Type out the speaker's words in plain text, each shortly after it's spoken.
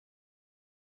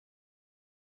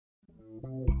Technical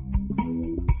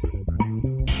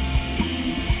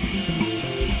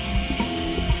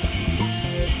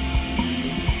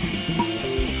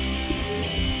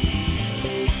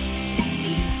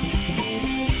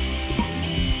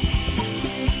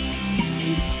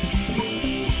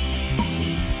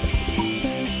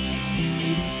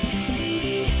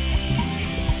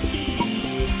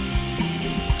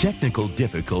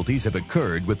difficulties have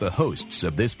occurred with the hosts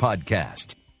of this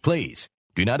podcast. Please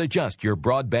do not adjust your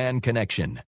broadband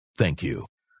connection. Thank you.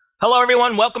 Hello,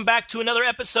 everyone. Welcome back to another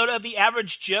episode of The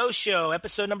Average Joe Show,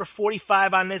 episode number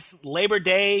 45 on this Labor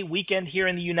Day weekend here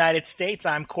in the United States.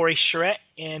 I'm Corey Charette,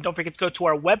 and don't forget to go to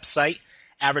our website,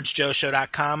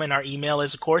 averagejoeshow.com, and our email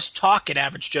is, of course,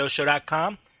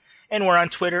 talk@averagejoeshow.com, and we're on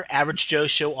Twitter, Average Joe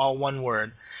Show, all one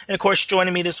word. And, of course,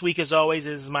 joining me this week, as always,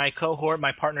 is my cohort,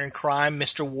 my partner in crime,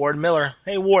 Mr. Ward Miller.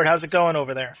 Hey, Ward, how's it going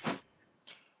over there?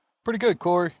 Pretty good,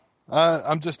 Corey.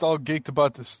 I'm just all geeked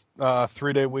about this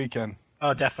 3-day weekend.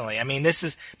 Oh, definitely. I mean, this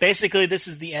is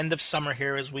the end of summer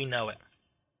here as we know it.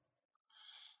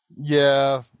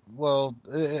 Yeah, well,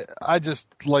 I just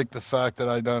like the fact that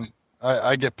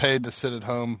I get paid to sit at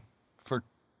home for,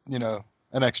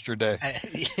 an extra day.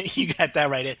 You got that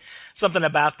right. Something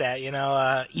about that, you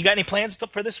got any plans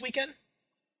for this weekend?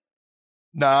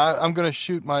 Nah, I'm going to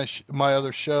shoot my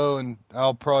other show, and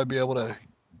I'll probably be able to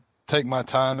take my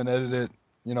time and edit it,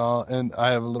 and I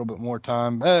have a little bit more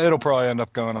time. It'll probably end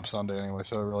up going up Sunday anyway,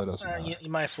 so it really doesn't matter. You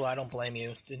might as well. I don't blame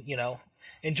you.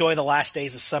 Enjoy the last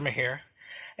days of summer here.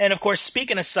 And, of course,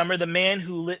 speaking of summer, the man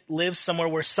who lives somewhere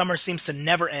where summer seems to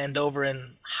never end, over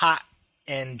in hot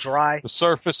and dry. The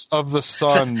surface of the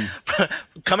sun.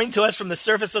 Coming to us from the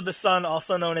surface of the sun,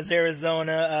 also known as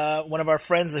Arizona, one of our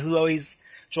friends who always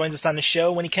joins us on the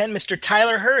show when he can, Mr.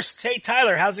 Tyler Hurst. Hey,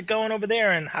 Tyler, how's it going over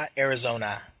there in hot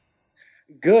Arizona?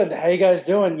 Good. How you guys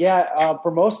doing? Yeah,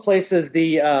 for most places,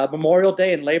 the Memorial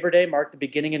Day and Labor Day mark the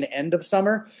beginning and end of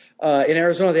summer. In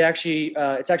Arizona,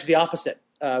 it's actually the opposite.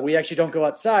 We actually don't go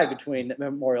outside between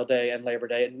Memorial Day and Labor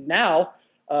Day. And now,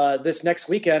 this next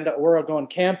weekend, we're going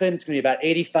camping. It's going to be about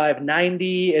 85,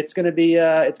 90. It's going to be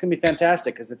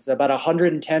fantastic because it's about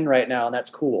 110 right now, and that's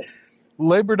cool.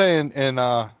 Labor Day in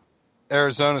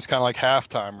Arizona is kind of like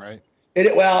halftime, right?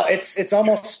 It's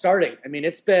almost starting. I mean,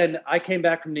 I came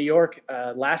back from New York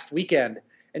last weekend,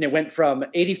 and it went from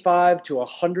 85 to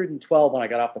 112 when I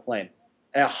got off the plane.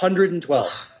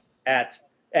 112 at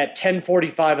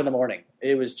 10:45 in the morning.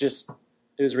 It was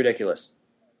ridiculous.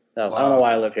 So, wow. I don't know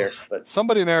why I live here, but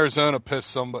somebody in Arizona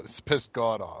pissed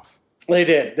God off. They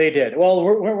did. Well,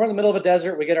 we're in the middle of a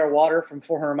desert. We get our water from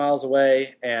 400 miles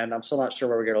away, and I'm still not sure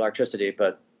where we get electricity,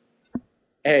 but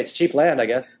hey, it's cheap land, I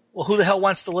guess. Well, who the hell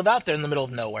wants to live out there in the middle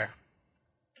of nowhere?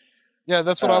 Yeah,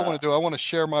 that's what I want to do. I want to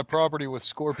share my property with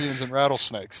scorpions and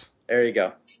rattlesnakes. There you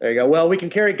go. Well, we can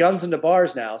carry guns into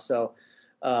bars now, so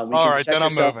we can protect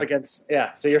yourself against.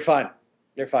 Yeah, so you're fine.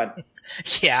 You're fine.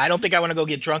 Yeah, I don't think I want to go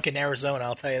get drunk in Arizona.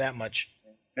 I'll tell you that much.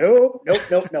 Nope.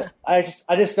 I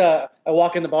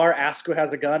walk in the bar, ask who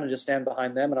has a gun, and just stand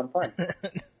behind them, and I'm fine.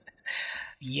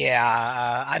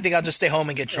 Yeah, I think I'll just stay home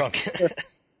and get drunk.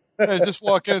 Hey, just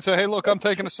walk in and say, "Hey, look, I'm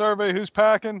taking a survey. Who's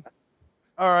packing?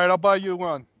 All right, I'll buy you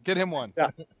one. Get him one."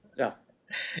 Yeah.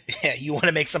 Yeah, you want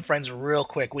to make some friends real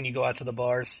quick when you go out to the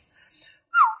bars.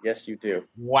 Yes, you do.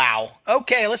 Wow.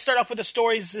 Okay, let's start off with the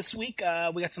stories this week.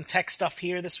 We got some tech stuff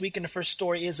here this week, and the first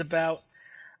story is about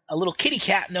a little kitty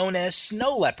cat known as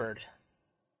snow leopard.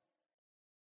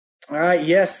 All right.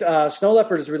 Yes, snow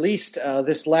leopard was released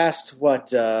this last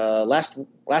week, something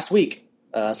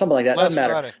like that. Doesn't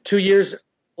matter. Friday. 2 years.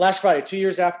 Last Friday, 2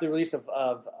 years after the release of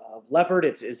Leopard.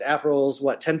 It is Apple's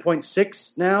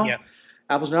 10.6 now. Yeah.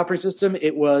 Apple's new operating system.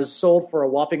 It was sold for a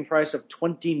whopping price of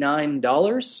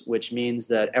 $29, which means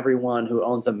that everyone who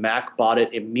owns a Mac bought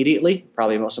it immediately.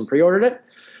 Probably most of them pre-ordered it.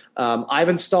 I've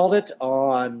installed it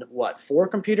on 4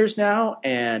 computers now,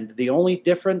 and the only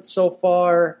difference so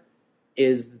far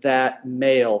is that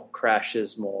Mail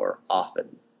crashes more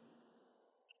often.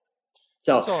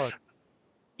 So,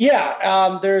 yeah,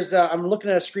 I'm looking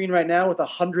at a screen right now with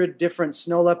 100 different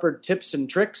Snow Leopard tips and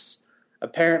tricks.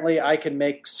 Apparently, I can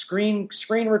make screen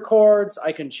records.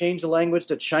 I can change the language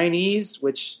to Chinese,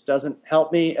 which doesn't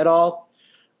help me at all.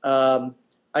 I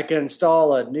can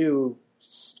install a new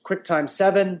QuickTime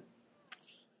 7.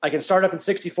 I can start up in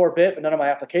 64-bit, but none of my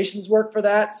applications work for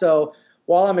that. So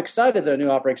while I'm excited that a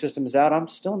new operating system is out, I'm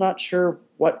still not sure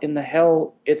what in the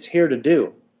hell it's here to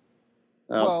do.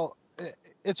 Well,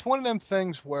 it's one of them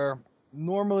things where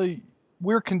normally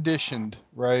we're conditioned,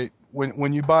 right?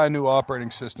 When you buy a new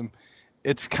operating system,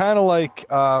 it's kind of like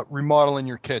remodeling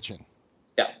your kitchen.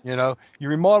 Yeah. You know, you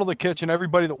remodel the kitchen,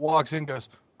 everybody that walks in goes,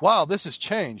 wow, this has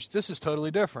changed. This is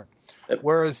totally different. Yep.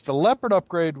 Whereas the Leopard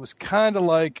upgrade was kind of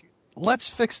like, let's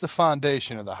fix the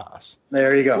foundation of the house.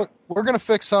 There you go. We're going to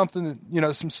fix something, you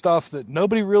know, some stuff that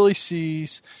nobody really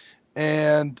sees.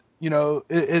 And, you know,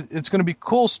 it's going to be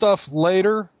cool stuff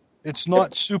later. It's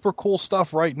not super cool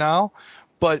stuff right now,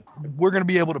 but we're going to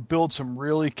be able to build some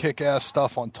really kick-ass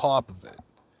stuff on top of it.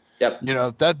 Yep. You know,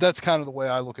 that's kind of the way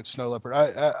I look at Snow Leopard.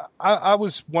 I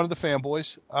was one of the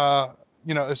fanboys.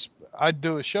 You know, I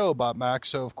do a show about Mac,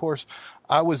 so of course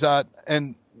I was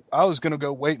and I was going to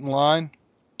go wait in line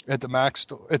at the Mac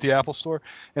store, at the Apple store.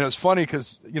 And it was funny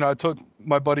because, you know, I took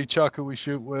my buddy Chuck, who we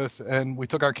shoot with, and we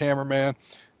took our cameraman,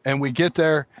 and we get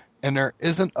there and there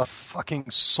isn't a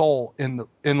fucking soul in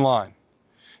line.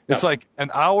 It's like an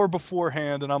hour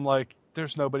beforehand, and I'm like,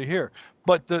 there's nobody here.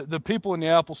 But the people in the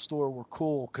Apple store were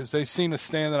cool because they seen us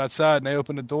standing outside, and they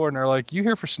opened the door, and they're like, you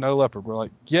here for Snow Leopard? We're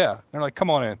like, yeah. And they're like, come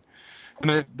on in.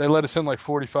 And they let us in like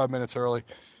 45 minutes early.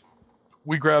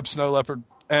 We grabbed Snow Leopard,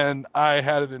 and I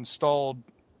had it installed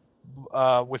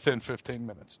within 15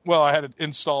 minutes. Well, I had it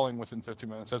installing within 15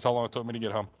 minutes. That's how long it took me to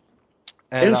get home.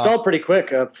 And, it installed pretty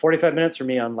quick. 45 minutes for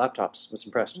me on laptops. Was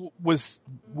impressed.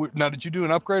 Now, did you do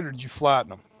an upgrade or did you flatten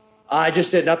them? I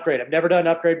just did an upgrade. I've never done an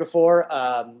upgrade before.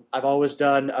 I've always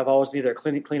done either a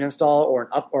clean install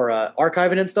or an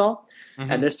archive and install.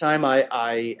 Mm-hmm. And this time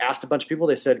I asked a bunch of people.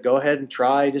 They said, go ahead and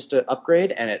try just to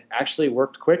upgrade. And it actually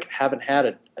worked quick. Haven't had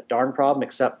a darn problem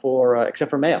except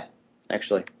for mail,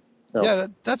 actually. So. Yeah,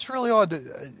 that's really odd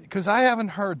because I haven't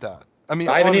heard that. I mean,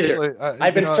 I haven't either.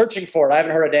 I've been searching for it. I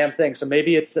haven't heard a damn thing. So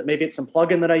maybe it's some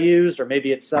plugin that I used, or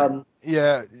maybe it's something.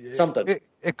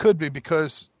 It could be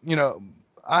because, you know,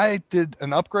 I did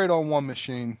an upgrade on one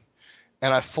machine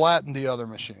and I flattened the other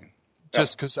machine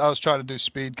just because I was trying to do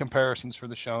speed comparisons for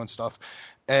the show and stuff.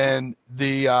 And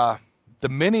the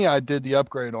Mini I did the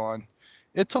upgrade on,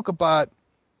 it took about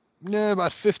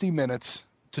 50 minutes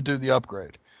to do the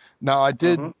upgrade. Now I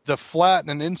did the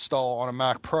flatten and install on a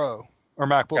Mac Pro or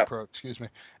MacBook Pro, excuse me,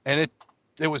 and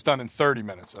it was done in 30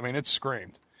 minutes. I mean, it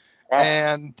screamed. Wow.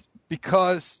 And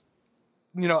because,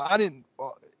 you know, I didn't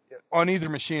on either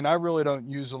machine, I really don't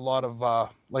use a lot of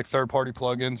like third-party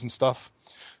plugins and stuff.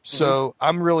 So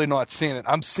I'm really not seeing it.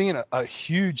 I'm seeing a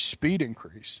huge speed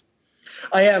increase.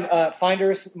 I am.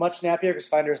 Finder's much snappier because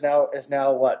Finder is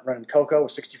now what, running Cocoa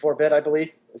 64-bit, I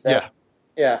believe. Is that?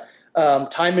 Yeah.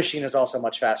 Time Machine is also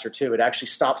much faster too. It actually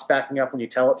stops backing up when you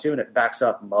tell it to, and it backs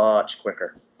up much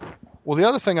quicker. Well, the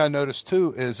other thing I noticed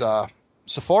too is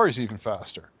Safari's even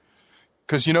faster.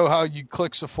 Because you know how you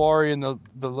click Safari and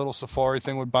the little Safari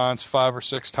thing would bounce 5 or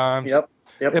 6 times? Yep.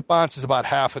 It bounces about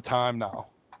half a time now.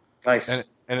 Nice. And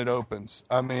it opens.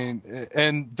 I mean,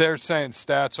 and they're saying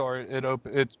stats are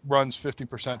it runs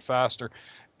 50% faster.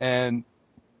 And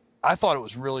I thought it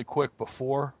was really quick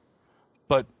before,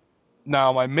 but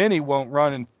now my Mini won't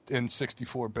run in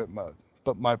 64-bit mode,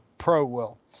 but my Pro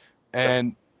will.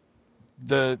 And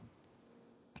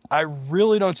I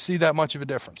really don't see that much of a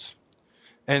difference.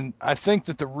 And I think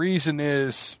that the reason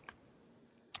is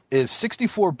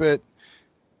 64-bit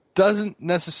doesn't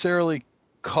necessarily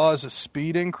cause a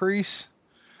speed increase,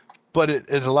 but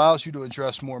it allows you to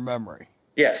address more memory.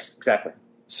 Yes, exactly.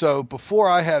 So before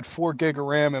I had 4 gig of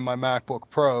RAM in my MacBook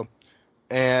Pro,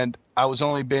 and I was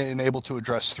only being able to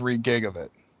address 3 gig of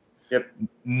it. Yep.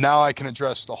 Now I can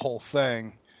address the whole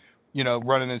thing, you know,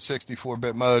 running in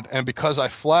 64-bit mode. And because I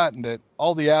flattened it,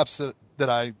 all the apps that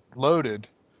I loaded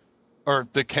or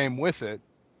that came with it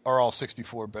are all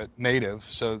 64-bit native,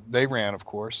 so they ran, of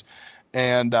course.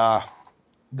 And my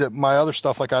other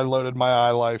stuff, like I loaded my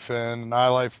iLife in, and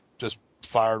iLife just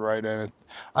fired right in it.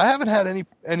 I haven't had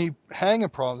any hanging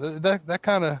problems. That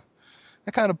kind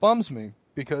of bums me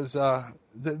because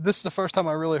this is the first time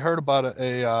I really heard about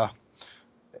an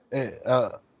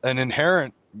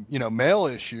inherent, you know, mail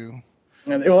issue.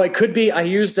 Well, it could be. I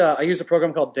used a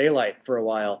program called Daylight for a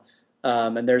while.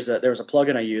 And there was a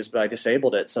plugin I used, but I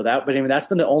disabled it. So that's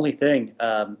been the only thing.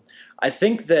 I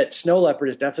think that Snow Leopard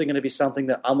is definitely going to be something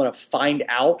that I'm going to find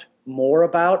out more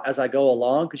about as I go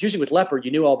along. Because usually with Leopard,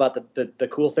 you knew all about the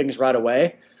cool things right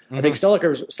away. Mm-hmm. I think Snow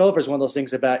Leopard is one of those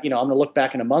things about, you know, I'm going to look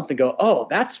back in a month and go, oh,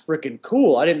 that's freaking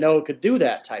cool. I didn't know it could do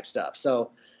that type stuff.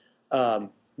 So more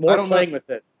playing with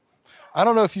it. I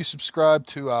don't know if you subscribe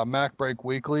to MacBreak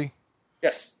Weekly.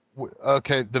 Yes.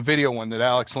 Okay, the video one that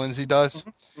Alex Lindsay does. Mm-hmm.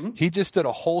 Mm-hmm. He just did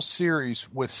a whole series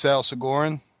with Sal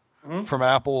Segurin from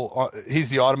Apple. He's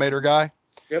the Automator guy.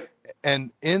 Yep.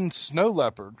 And in Snow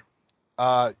Leopard,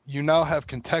 you now have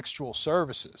contextual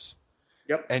services.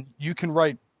 Yep. And you can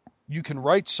write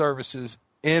services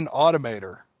in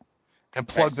Automator and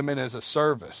plug them in as a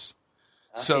service.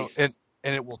 So, and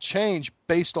it will change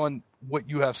based on what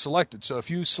you have selected. So if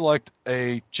you select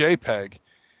a JPEG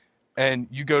and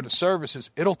you go to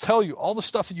services, it'll tell you all the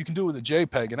stuff that you can do with a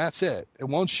JPEG, and that's it. It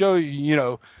won't show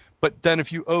you, but then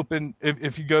if you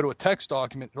if you go to a text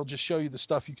document, it'll just show you the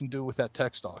stuff you can do with that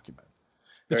text document.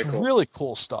 It's really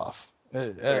cool stuff.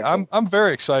 I'm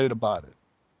very excited about it.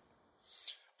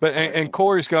 But and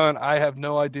Corey's going, I have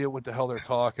no idea what the hell they're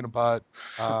talking about.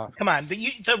 Come on.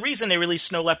 The reason they released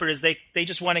Snow Leopard is they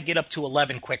just want to get up to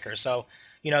 11 quicker. So,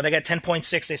 they got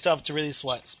 10.6. They still have to release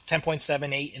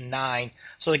 10.7, 8, and 9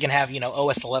 so they can have,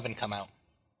 OS 11 come out.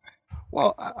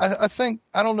 Well, I think,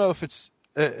 I don't know if it's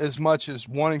as much as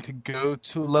wanting to go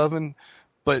to 11,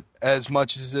 but as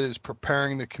much as it is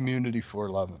preparing the community for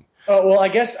 11. Oh, well, I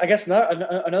guess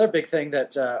another big thing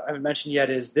that I haven't mentioned yet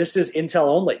is this is Intel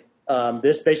only.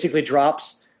 This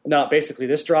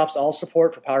drops all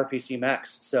support for PowerPC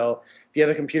Macs. So if you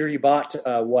have a computer you bought,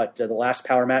 the last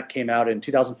Power Mac came out in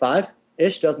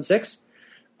 2005-ish, 2006,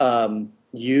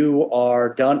 you are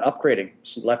done upgrading.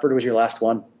 So Leopard was your last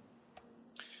one.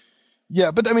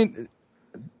 Yeah, but I mean,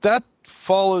 that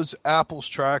follows Apple's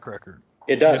track record.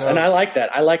 It does, and I like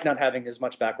that. I like not having as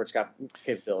much backwards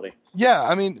capability. Yeah,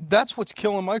 I mean, that's what's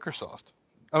killing Microsoft.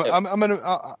 I'm not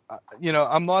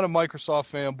a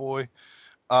Microsoft fanboy,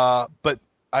 but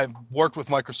I've worked with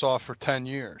Microsoft for 10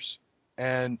 years,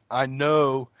 and I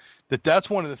know that that's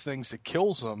one of the things that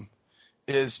kills them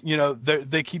is,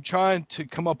 they keep trying to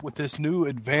come up with this new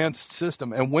advanced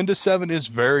system, and Windows 7 is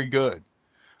very good.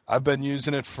 I've been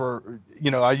using it for,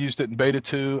 I used it in Beta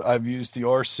 2, I've used the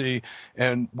RC,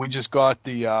 and we just got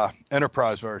the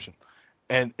Enterprise version,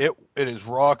 and it is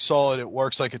rock solid. It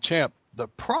works like a champ. The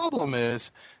problem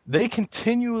is they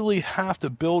continually have to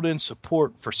build in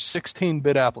support for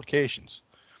 16-bit applications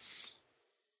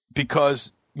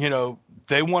because,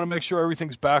 they want to make sure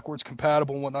everything's backwards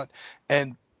compatible and whatnot.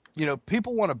 And,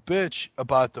 people want to bitch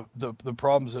about the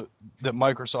problems that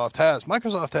Microsoft has.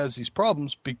 Microsoft has these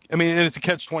problems. And it's a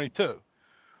catch-22.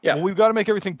 Yeah. Well, we've got to make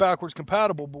everything backwards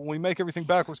compatible, but when we make everything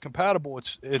backwards compatible,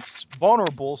 it's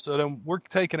vulnerable. So then we're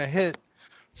taking a hit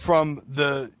from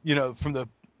the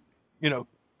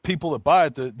people that buy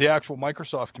it, the actual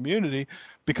Microsoft community,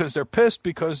 because they're pissed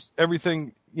because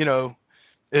everything,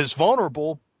 is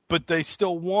vulnerable, but they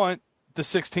still want the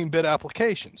 16-bit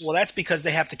applications. Well, that's because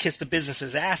they have to kiss the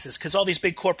business's asses because all these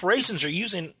big corporations are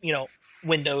using,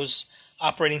 Windows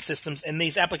operating systems, and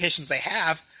these applications they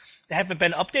haven't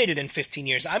been updated in 15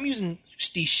 years. I'm using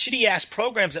these shitty-ass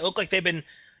programs that look like they've been,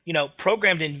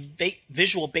 programmed in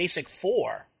Visual Basic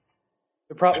 4.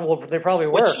 They probably were. And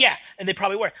they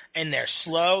probably were. And they're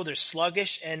slow, they're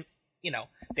sluggish, and,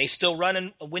 they still run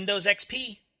in Windows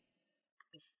XP.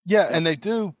 Yeah, and they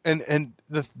do. And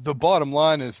the bottom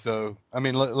line is, though,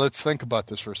 let's think about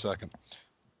this for a second.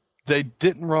 They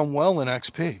didn't run well in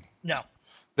XP. No.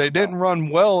 They didn't run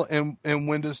well in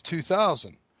Windows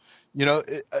 2000.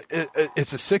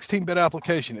 It's a 16-bit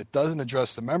application. It doesn't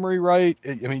address the memory right.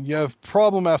 You have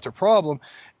problem after problem.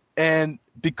 And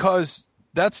because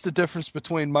that's the difference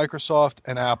between Microsoft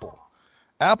and Apple.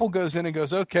 Apple goes in and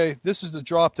goes, okay, this is the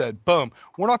drop dead. Boom.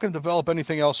 We're not going to develop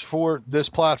anything else for this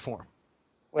platform.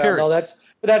 Well, period. No,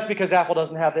 that's because Apple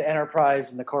doesn't have the enterprise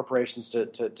and the corporations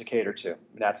to cater to.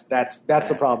 That's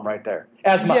the problem right there.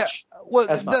 As much. Yeah, well,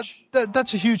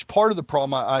 that's a huge part of the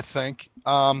problem, I think.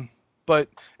 But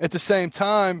at the same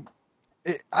time,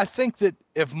 I think that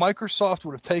if Microsoft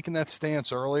would have taken that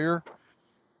stance earlier,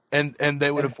 and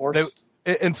they would have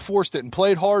enforced it and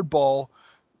played hardball,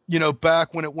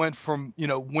 back when it went from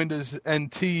Windows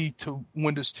NT to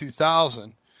Windows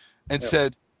 2000, and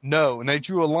said no, and they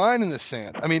drew a line in the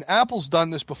sand. Apple's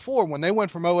done this before when they went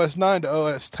from OS 9 to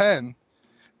OS 10.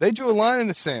 They drew a line in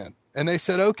the sand, and they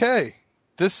said, okay,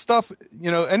 this stuff,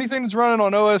 anything that's running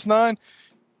on OS 9,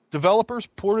 developers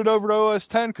port it over to OS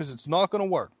 10 because it's not going to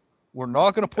work. We're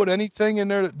not going to put anything in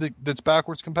there that's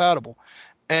backwards compatible.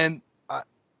 And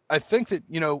I think that,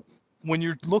 when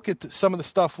you look at some of the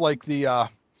stuff like the,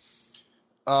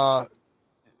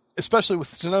 especially with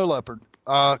Snow Leopard,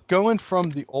 going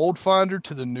from the old Finder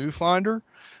to the new Finder,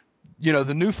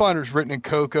 the new Finder is written in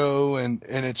Cocoa and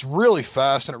it's really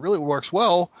fast and it really works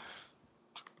well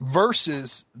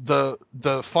versus the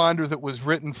Finder that was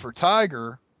written for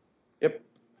Tiger. Yep.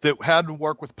 That had to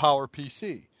work with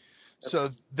PowerPC.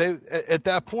 So at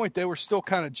that point, they were still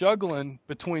kind of juggling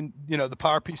between, the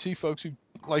PowerPC folks who,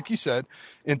 like you said,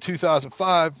 in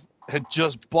 2005 had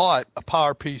just bought a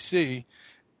PowerPC,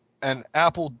 and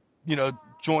Apple,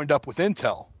 joined up with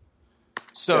Intel.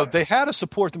 So they had to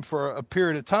support them for a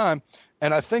period of time.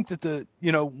 And I think that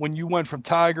when you went from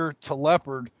Tiger to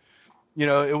Leopard,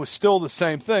 it was still the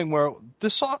same thing where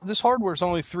this hardware is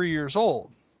only 3 years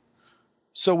old.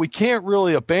 So we can't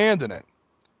really abandon it.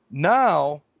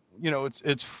 Now,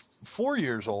 it's 4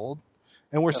 years old,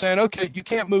 and we're saying, okay, you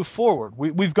can't move forward.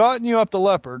 We've gotten you up to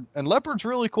Leopard, and Leopard's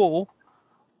really cool,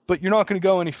 but you're not going to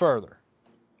go any further.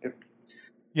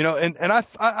 And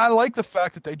I like the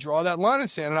fact that they draw that line in the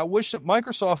sand, and I wish that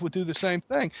Microsoft would do the same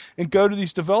thing and go to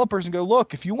these developers and go,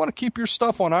 look, if you want to keep your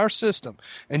stuff on our system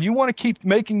and you want to keep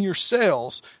making your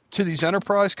sales to these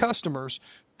enterprise customers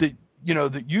that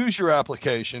use your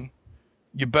application,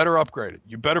 you better upgrade it.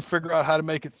 You better figure out how to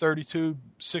make it 32,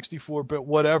 64-bit,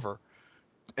 whatever,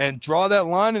 and draw that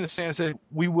line in the sand and say,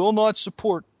 we will not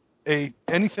support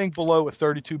anything below a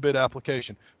 32-bit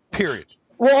application, period.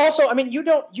 Well, also, I mean, you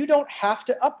don't have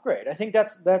to upgrade. I think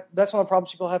that's one of the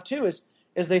problems people have too is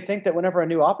they think that whenever a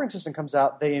new operating system comes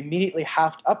out, they immediately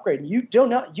have to upgrade. You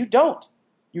don't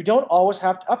always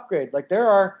have to upgrade. Like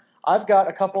I've got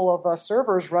a couple of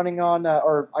servers running on,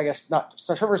 or I guess not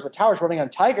servers, but towers running on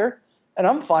Tiger, and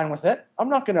I'm fine with it. I'm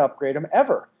not going to upgrade them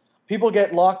ever. People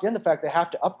get locked in the fact they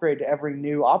have to upgrade to every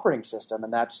new operating system,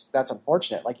 and that's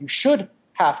unfortunate. Like you should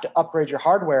have to upgrade your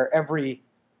hardware every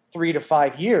 3 to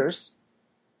 5 years,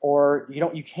 or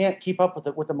you can't keep up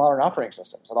with the modern operating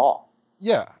systems at all.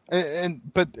 Yeah,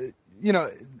 but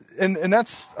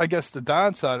that's I guess the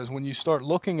downside is when you start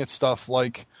looking at stuff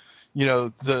like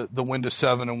the Windows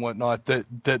 7 and whatnot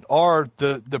that are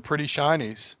the pretty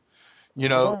shinies,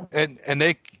 and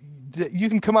you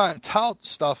can come out and tout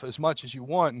stuff as much as you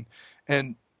want,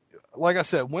 and like I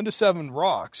said, Windows 7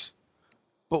 rocks,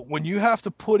 but when you have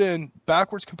to put in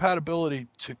backwards compatibility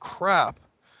to crap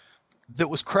that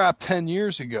was crap 10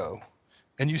 years ago,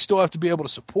 and you still have to be able to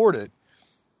support it,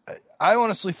 I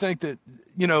honestly think that,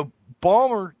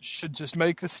 Ballmer should just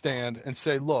make the stand and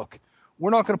say, look,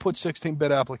 we're not going to put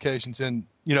 16-bit applications in,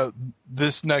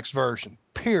 this next version,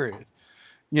 period.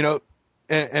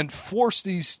 And force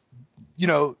these,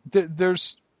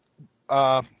 there's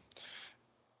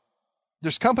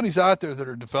companies out there that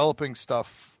are developing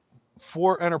stuff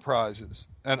for enterprises,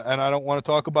 and I don't want to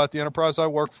talk about the enterprise I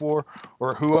work for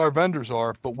or who our vendors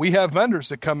are, but we have vendors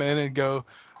that come in and go,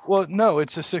 well, no,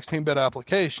 it's a 16-bit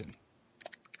application,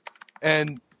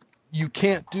 and you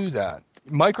can't do that.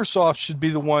 Microsoft should be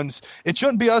the ones. It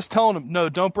shouldn't be us telling them, no,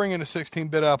 don't bring in a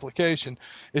 16-bit application.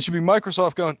 It should be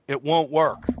Microsoft going, it won't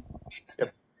work.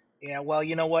 Yep. Yeah, well,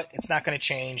 you know what? It's not going to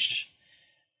change,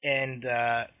 and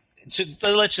so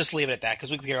let's just leave it at that because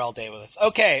we could be here all day with this.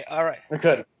 Okay, all right. We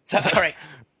could. So, all right.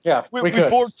 Yeah, we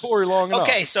bored Corey long enough.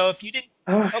 Okay, so if you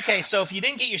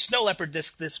didn't get your Snow Leopard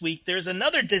disc this week, there's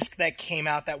another disc that came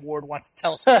out that Ward wants to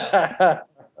tell us about.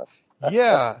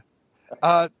 Yeah.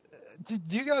 Do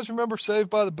you guys remember Saved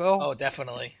by the Bell? Oh,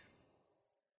 definitely.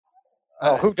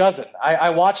 Oh, who doesn't? I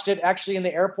watched it actually in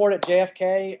the airport at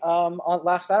JFK on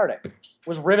last Saturday.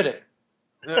 Was riveted.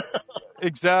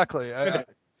 Exactly. I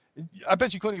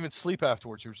bet you couldn't even sleep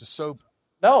afterwards. You were just so.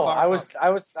 No, I was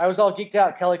all geeked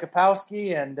out. Kelly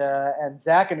Kapowski and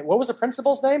Zach, and what was the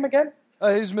principal's name again?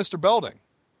 He's Mr. Belding.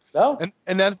 No,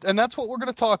 and that's what we're going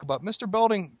to talk about. Mr.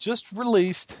 Belding just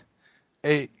released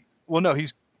it's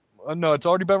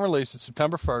already been released. It's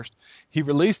September 1st. He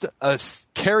released a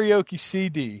karaoke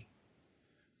CD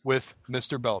with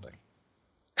Mr. Belding.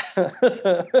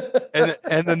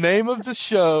 and the name of the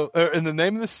show, and the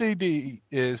name of the CD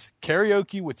is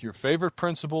Karaoke with Your Favorite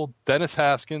Principal, Dennis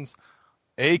Haskins,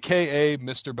 a.k.a.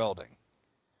 Mr. Belding.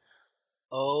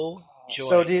 Oh,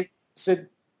 joy. So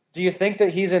do you think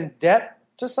that he's in debt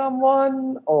to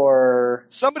someone, or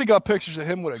somebody got pictures of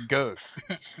him with a goat?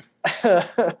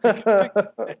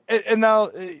 And now,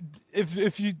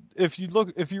 if you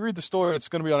read the story, it's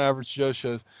going to be on Average Joe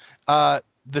shows.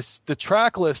 The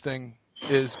track listing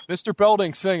is Mr.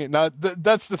 Belding singing. Now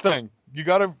that's the thing. You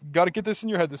gotta get this in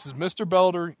your head. This is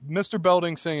Mr.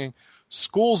 Belding singing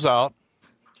 "School's Out,"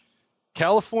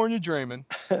 "California Dreamin',"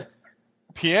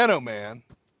 "Piano Man,"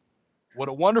 "What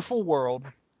a Wonderful World,"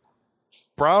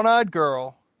 "Brown Eyed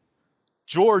Girl,"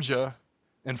 "Georgia,"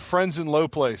 and "Friends in Low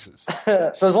Places."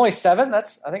 So there's only 7? I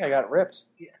think I got ripped.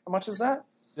 How much is that?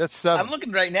 That's 7. I'm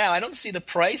looking right now. I don't see the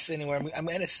price anywhere. I'm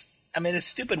in a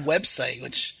stupid website,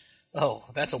 which,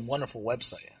 that's a wonderful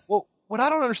website. Well, what I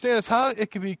don't understand is how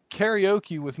it could be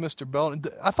karaoke with Mr. Belding.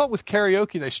 I thought with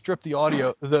karaoke they stripped the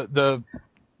audio, the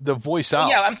voice out.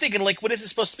 Yeah, I'm thinking, like, what is it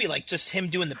supposed to be? Like, just him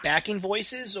doing the backing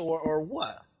voices, or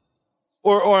what?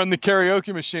 Or on the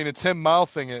karaoke machine, it's him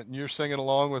mouthing it, and you're singing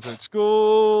along with it.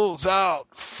 School's out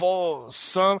for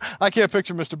some. I can't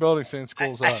picture Mr. Belding saying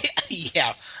 "School's out."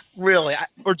 Yeah, really.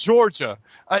 Or Georgia.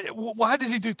 Why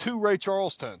does he do 2 Ray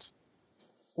Charles tones?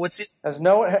 What's it? Has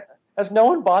no Has no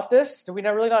one bought this? Do we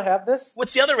not really not have this?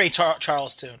 What's the other Ray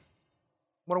Charles tune?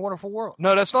 What a Wonderful World.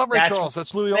 No, that's not Ray Charles.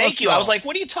 That's Louis Armstrong. Thank you. I was like,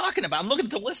 what are you talking about? I'm looking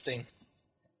at the listing.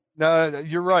 No,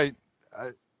 you're right.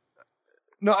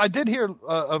 No, I did hear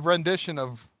a rendition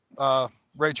of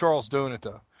Ray Charles doing it,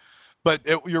 though. But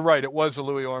you're right. It was a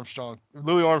Louis Armstrong.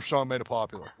 Louis Armstrong made it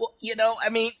popular. Well, I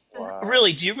mean,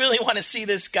 really, do you really want to see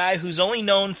this guy who's only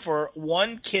known for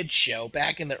one kid's show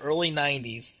back in the early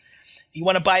 90s? You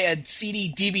want to buy a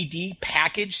CD DVD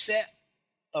package set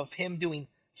of him doing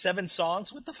 7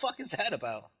 songs? What the fuck is that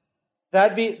about?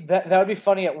 That would be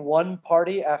funny at one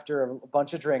party after a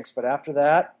bunch of drinks, but after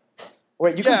that,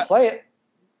 wait, you can play it.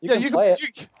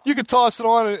 You could toss it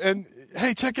on and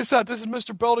hey, check this out. This is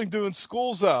Mr. Belding doing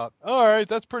School's Out. All right,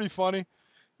 that's pretty funny.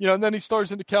 And then he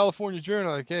starts into California Journey,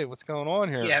 like, hey, what's going on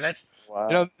here? Yeah, that's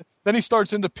wow. Then he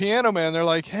starts into Piano Man. They're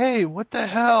like, hey, what the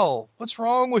hell? What's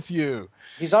wrong with you?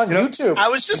 He's on YouTube. I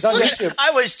was just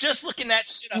looking that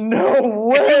shit up. No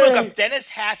way. If you look up Dennis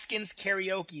Haskins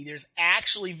karaoke, there's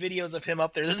actually videos of him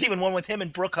up there. There's even one with him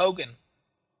and Brooke Hogan.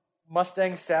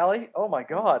 Mustang Sally? Oh my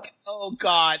god. Oh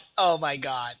god. Oh my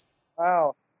god.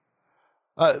 Wow.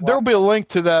 There'll be a link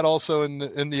to that also in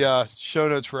the show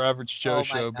notes for Average Joe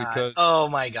Show because. Oh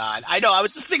my god! I know. I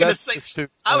was just thinking the same.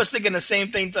 I was thinking the same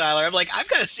thing, Tyler. I'm like, I've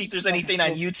got to see if there's anything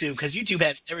on YouTube because YouTube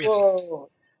has everything.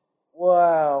 Whoa.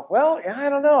 Wow. Well, I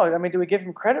don't know. I mean, do we give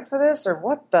him credit for this, or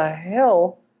what the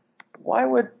hell? Why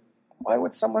would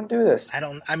someone do this?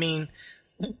 I mean,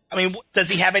 does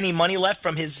he have any money left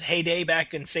from his heyday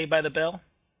back in Saved by the Bell?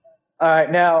 All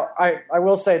right, now I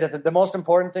will say that the most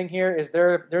important thing here is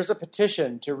there's a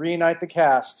petition to reunite the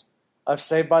cast of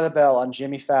Saved by the Bell on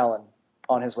Jimmy Fallon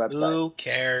on his website. Who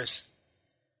cares?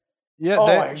 Yeah.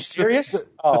 Are you serious?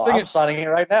 I'm signing it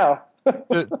right now.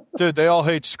 dude, they all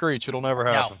hate Screech. It'll never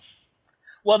happen. No.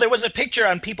 Well, there was a picture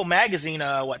on People Magazine,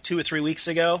 2 or 3 weeks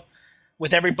ago,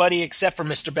 with everybody except for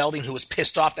Mr. Belding, who was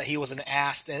pissed off that he wasn't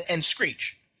asked, and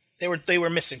Screech. They were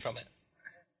missing from it.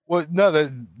 Well, no,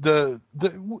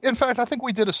 in fact, I think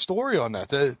we did a story on that.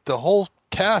 The whole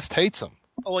cast hates him.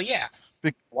 Oh, well, yeah.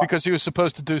 Because he was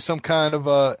supposed to do some kind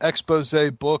of expose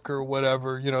book or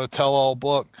whatever, a tell-all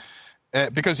book,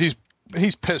 because he's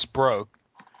piss broke,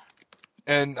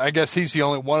 and I guess he's the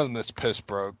only one of them that's piss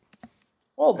broke.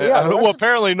 Well, yeah. Well,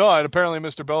 apparently not. Apparently,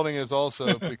 Mr. Belding is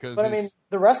also because. But I mean,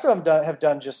 the rest of them have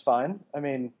done just fine. I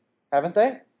mean, haven't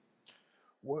they?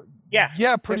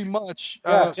 Yeah, pretty much.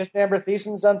 Yeah, Tiff Amber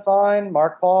Thiessen's done fine.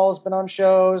 Mark Paul's been on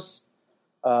shows.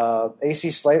 AC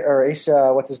Slater or Ace,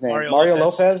 what's his name? Mario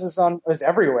Lopez is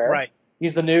everywhere. Right.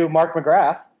 He's the new Mark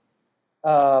McGrath.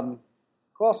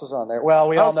 Who else was on there?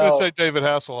 Well, I was going to say David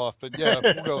Hasselhoff, but yeah,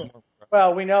 we'll go with Mark McGrath.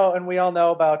 Well, we all know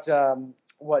about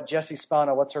Jessie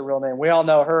Spano. What's her real name? We all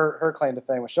know her claim to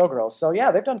fame with Showgirls. So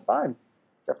yeah, they've done fine,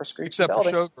 except for Screech. Except for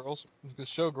Showgirls, because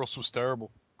Showgirls was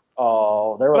terrible.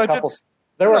 Oh, there were a couple.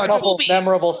 There were a couple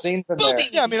memorable scenes in there.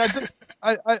 Yeah, I mean,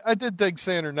 I did dig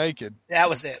seeing her naked. That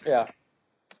was it. Yeah.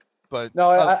 But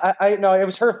no, no, it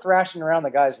was her thrashing around the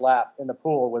guy's lap in the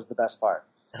pool was the best part.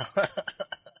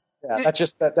 Yeah,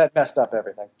 that messed up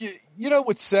everything. You know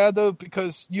what's sad though,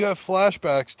 because you have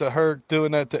flashbacks to her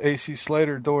doing that to AC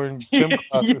Slater during gym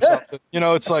class or something.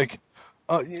 It's like,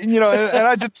 and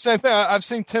I did the same thing. I've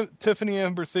seen Tiffany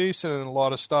Amber Thiessen in a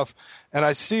lot of stuff, and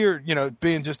I see her,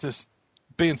 being just this.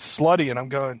 Being slutty, and I'm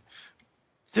going,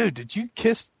 dude, did you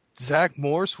kiss Zach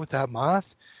Morris with that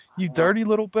mouth? You dirty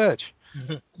little bitch.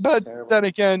 But then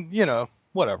again,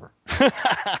 whatever.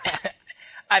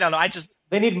 I don't know.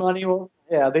 They need money.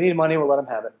 They need money. We'll let them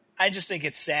have it. I just think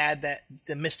it's sad that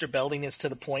the Mr. Belding is to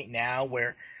the point now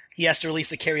where he has to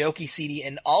release a karaoke CD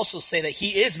and also say that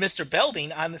he is Mr.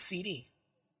 Belding on the CD.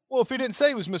 Well, if he didn't say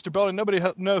he was Mr. Belding, nobody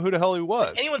know who the hell he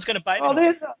was. Anyone's going to buy it. Oh,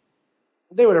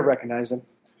 they would have recognized him.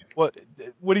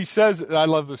 What he says, I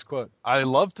love this quote. I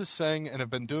love to sing and have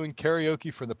been doing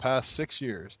karaoke for the past 6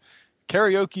 years.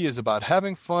 Karaoke is about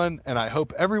having fun, and I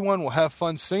hope everyone will have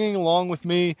fun singing along with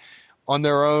me on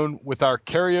their own with our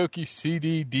karaoke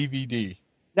CD DVD.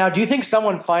 Now, do you think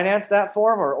someone financed that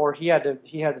for him, or he had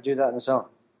to do that on his own?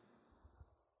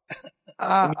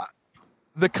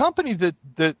 The company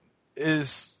that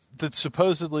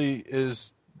supposedly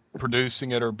is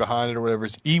producing it or behind it or whatever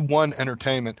is E1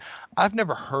 Entertainment. I've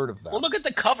never heard of that. Well, look at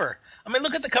the cover. I mean,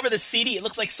 look at the cover of the CD. It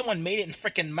looks like someone made it in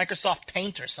frickin' Microsoft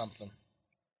Paint or something.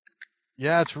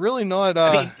 Yeah, it's really not.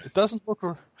 It doesn't look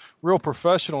real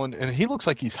professional, and he looks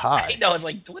like he's high. I know. It's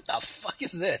like, what the fuck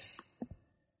is this?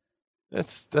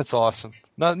 That's awesome.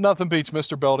 Nothing beats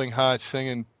Mr. Belding high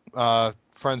singing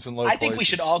Friends in Low Places. I think we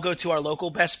should all go to our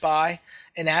local Best Buy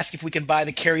and ask if we can buy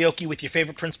the Karaoke with Your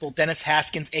Favorite Principal, Dennis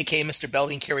Haskins, a.k.a. Mr.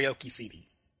 Belding karaoke CD.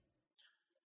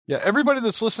 Yeah, everybody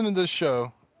that's listening to this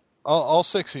show, all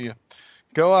 6 of you,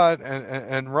 go out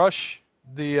and rush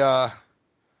your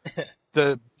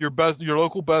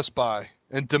local Best Buy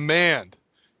and demand.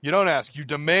 You don't ask, you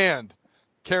demand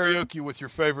karaoke with your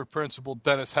favorite principal,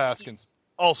 Dennis Haskins,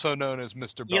 also known as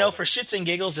Mr. Belding. You know, for shits and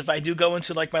giggles, if I do go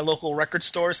into like my local record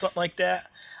store or something like that,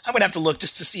 I'm gonna have to look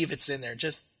just to see if it's in there,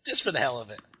 just for the hell of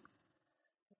it.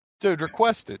 Dude,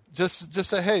 request it. Just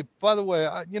say, hey, by the way,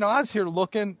 I was here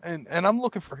looking, and I'm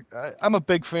looking for. I'm a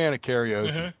big fan of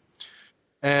karaoke,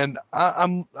 and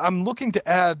I'm looking to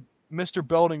add Mr.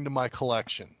 Belding to my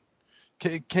collection.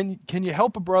 Can you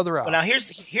help a brother out? Well, now here's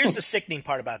the sickening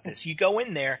part about this. You go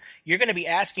in there, you're going to be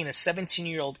asking a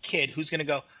 17-year-old kid who's going to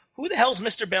go, "Who the hell's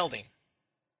Mr. Belding?"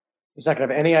 He's not going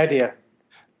to have any idea.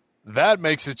 That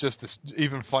makes it just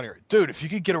even funnier, dude. If you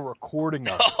could get a recording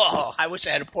of it. Oh, I wish I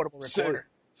had a portable recorder.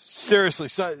 Seriously,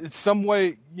 it's some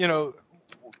way,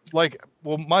 like,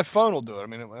 well, my phone will do it. I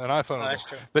mean, an iPhone will That's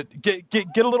do it. true. But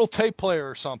get a little tape player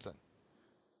or something.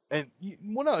 And,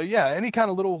 any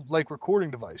kind of little, like, recording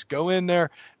device. Go in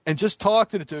there and just talk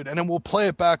to the dude, and then we'll play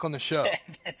it back on the show.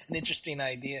 That's an interesting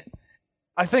idea.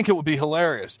 I think it would be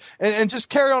hilarious. And just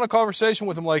carry on a conversation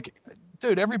with him like,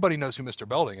 dude, everybody knows who Mr.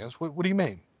 Belding is. What do you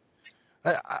mean?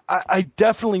 I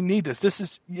definitely need this. This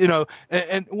is,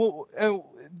 and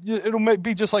it'll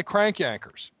be just like Crank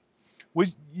Yankers.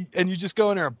 And you just go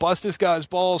in there and bust this guy's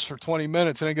balls for 20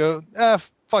 minutes and then go,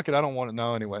 fuck it, I don't want to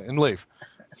know anyway, and leave.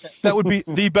 That would be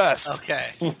the best. Okay.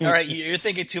 All right, you're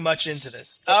thinking too much into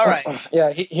this. All right.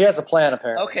 Yeah, he has a plan,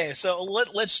 apparently. Okay, so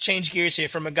let's change gears here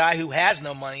from a guy who has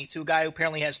no money to a guy who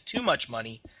apparently has too much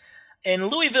money. In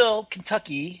Louisville,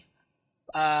 Kentucky,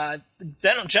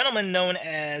 gentleman known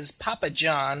as Papa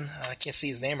John, I can't see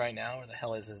his name right now. Where the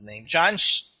hell is his name? John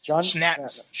Schnattner.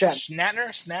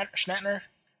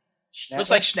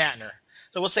 Looks like Schnattner.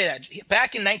 So we'll say that.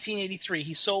 Back in 1983,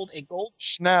 he sold a gold...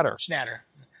 Schnatter.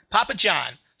 Papa John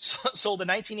sold in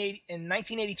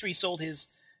 1983 sold his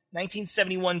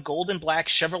 1971 gold and black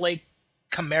Chevrolet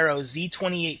Camaro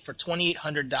Z28 for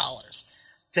 $2,800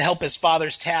 to help his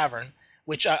father's tavern,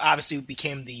 which obviously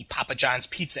became the Papa John's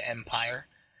Pizza Empire.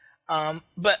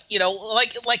 But,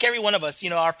 like every one of us,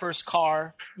 our first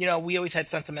car, we always had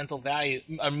sentimental value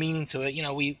or meaning to it.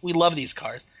 We love these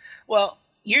cars. Well,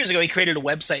 years ago, he created a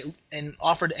website and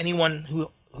offered anyone who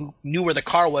knew where the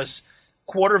car was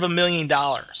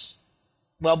 $250,000.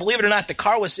 Well, believe it or not, the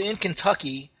car was in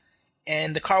Kentucky,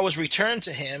 and the car was returned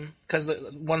to him because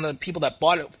one of the people that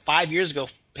bought it 5 years ago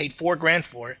paid $4,000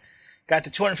 for it, got the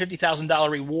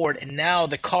 $250,000 reward, and now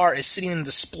the car is sitting in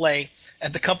display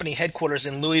at the company headquarters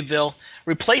in Louisville,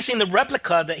 replacing the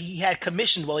replica that he had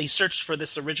commissioned while he searched for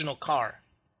this original car.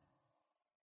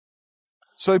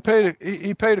 So he paid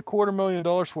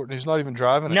 $250,000 for it, and he's not even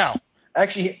driving it. No.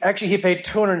 Actually, he paid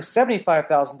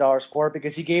 $275,000 for it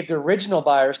because he gave the original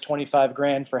buyers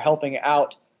 $25,000 for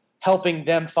helping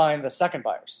them find the second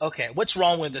buyers. Okay, what's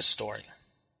wrong with this story?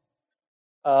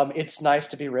 It's nice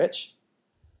to be rich.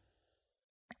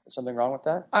 Is something wrong with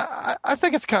that? I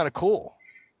think it's kind of cool,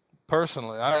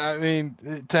 personally. I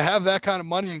mean, to have that kind of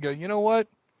money and go, you know what?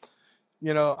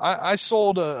 I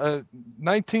sold a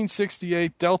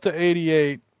 1968 Delta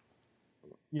 88,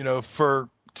 for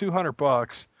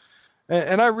 $200.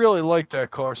 And I really like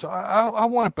that car, so I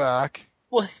want it back.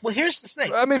 Well, here's the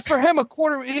thing. I mean, for him,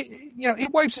 he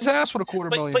wipes his ass with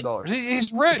 $250,000.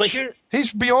 He's rich.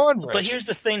 He's beyond rich. But here's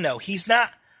the thing, though. He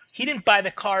didn't buy the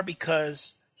car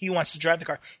because he wants to drive the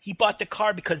car. He bought the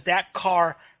car because that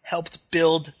car helped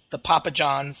build the Papa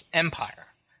John's empire.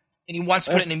 And he wants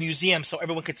to put it in a museum so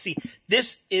everyone could see.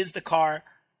 This is the car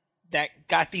that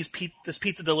got this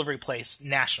pizza delivery place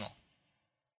national.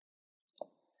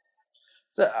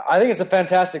 So I think it's a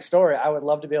fantastic story. I would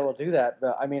love to be able to do that.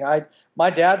 But I mean, my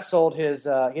dad sold his he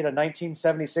had a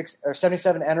 1976 or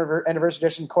 77 anniversary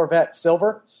edition Corvette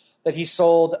Silver that he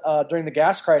sold during the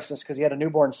gas crisis because he had a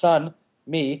newborn son,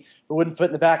 me, who wouldn't fit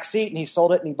in the back seat, and he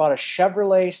sold it and he bought a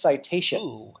Chevrolet Citation.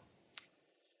 Ooh.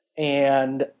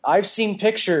 And I've seen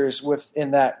pictures of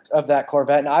that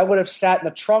Corvette, and I would have sat in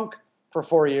the trunk for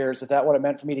 4 years if that would have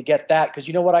meant for me to get that. Because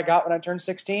you know what I got when I turned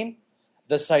 16?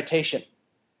 The Citation.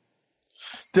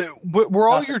 Were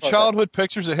all your childhood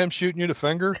pictures of him shooting you the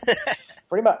finger?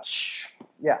 Pretty much,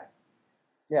 yeah.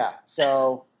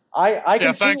 So I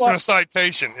can see thanks why, for the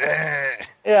citation.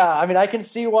 Yeah, I mean, I can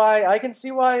see why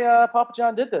Papa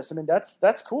John did this. I mean,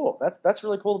 that's cool. That's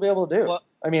really cool to be able to do. Well,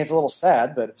 I mean, it's a little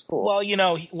sad, but it's cool.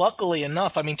 Well, luckily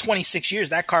enough, 26 years,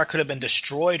 that car could have been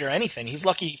destroyed or anything. He's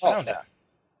lucky he found it.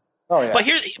 Oh yeah. But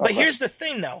here's the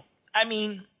thing, though. I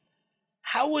mean,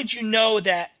 how would you know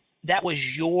that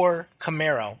was your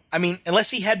Camaro? I mean, unless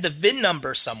he had the VIN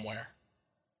number somewhere.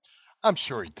 I'm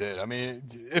sure he did. I mean,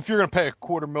 if you're going to pay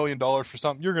 $250,000 for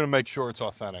something, you're going to make sure it's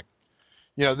authentic.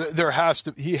 You know,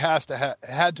 he had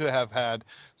to have had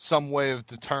some way of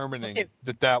determining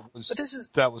that was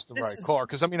the right car.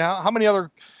 Because I mean, how many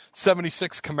other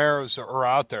 '76 Camaros are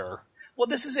out there? Well,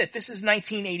 this is it. This is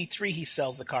 1983. He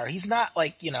sells the car. He's not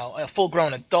like, a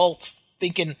full-grown adult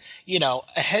thinking,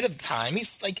 ahead of time.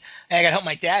 He's like, hey, I got to help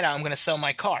my dad out. I'm going to sell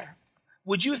my car.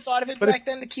 Would you have thought of it back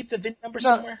then to keep the VIN number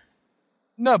somewhere?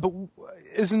 No, but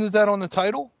isn't that on the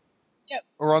title? Yeah.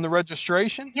 Or on the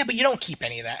registration? Yeah, but you don't keep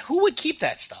any of that. Who would keep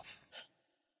that stuff?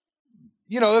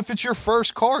 If it's your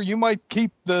first car, you might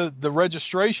keep the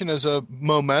registration as a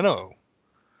memento.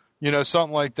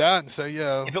 Something like that, and say,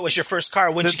 If it was your first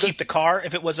car, wouldn't you keep the car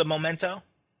if it was a memento?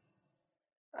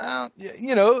 He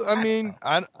had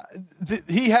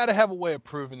to have a way of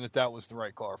proving that was the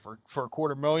right car for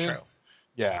 $250,000. True.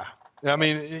 Yeah. I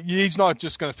mean, he's not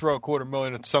just going to throw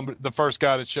 $250,000 at the first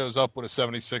guy that shows up with a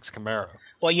 '76 Camaro.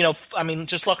 Well,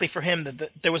 just luckily for him,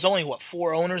 there was only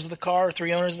 4 owners of the car, or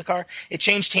 3 owners of the car. It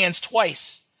changed hands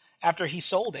twice after he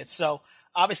sold it. So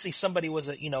obviously somebody was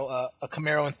a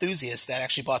Camaro enthusiast that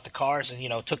actually bought the cars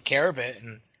and took care of it,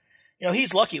 and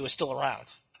he's lucky it was still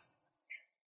around.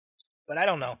 But I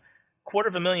don't know,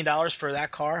 $250,000 for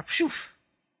that car. Phew.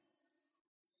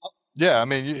 Yeah, I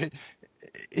mean.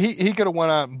 He could have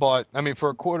went out and bought. I mean,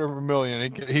 for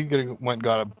 $250,000, he could have went and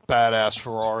got a badass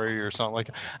Ferrari or something like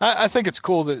that. I think it's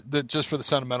cool that just for the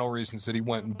sentimental reasons that he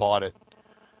went and bought it.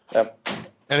 Yep.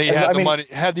 And he had money,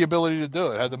 had the ability to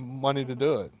do it, had the money to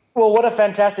do it. Well, what a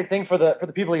fantastic thing for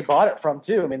the people he bought it from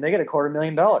too. I mean, they get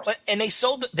 $250,000. But and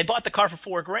they bought the car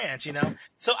for $4,000.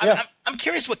 So yeah. I'm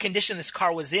curious what condition this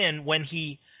car was in when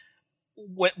they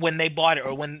bought it,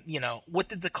 or when what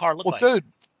did the car look like? Dude,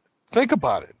 think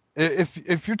about it.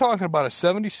 If you're talking about a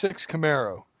 '76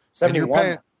 Camaro,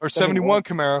 71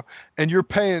 Camaro, and you're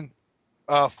paying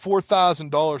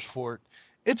 $4,000 for it,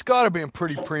 it's got to be in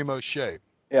pretty primo shape.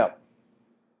 Yeah.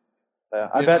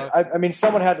 I bet. I mean,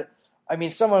 someone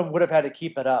would have had to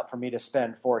keep it up for me to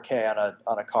spend $4,000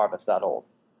 on a car that's that old.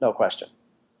 No question.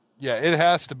 Yeah, it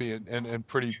has to be in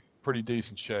pretty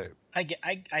decent shape. I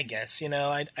guess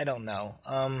I don't know.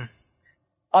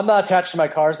 I'm not attached to my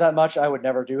cars that much. I would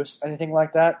never do anything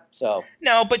like that. So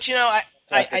no, but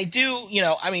I do.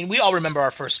 I mean, we all remember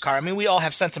our first car. I mean, we all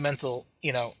have sentimental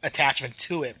attachment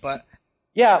to it. But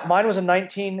yeah, mine was a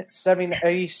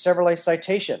 1970 Chevrolet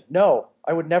Citation. No,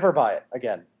 I would never buy it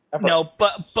again. Ever. No,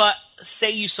 but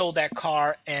say you sold that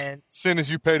car, and as soon as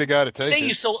you paid a guy to take say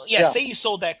it. Say you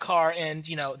sold that car, and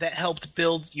that helped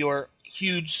build your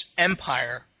huge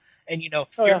empire. And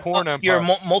you're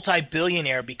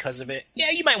multi-billionaire because of it.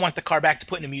 Yeah, you might want the car back to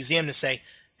put in a museum to say,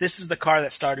 this is the car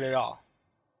that started it all.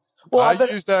 Well, I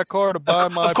used that car to buy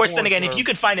my. Of course, then again, if you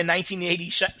could find a 1980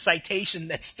 Citation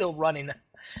that's still running,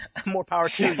 more power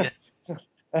to you.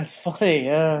 That's funny,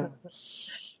 yeah.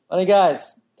 Funny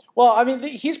guys. Well, I mean,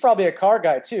 he's probably a car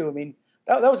guy too. I mean,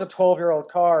 that was a 12-year-old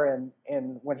car, and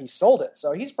when he sold it,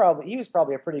 so he was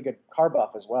probably a pretty good car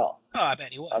buff as well. Oh, I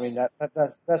bet he was. I mean,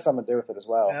 that's something to do with it as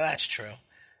well. Yeah, that's true.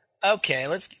 Okay,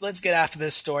 let's get after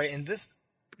this story. And this,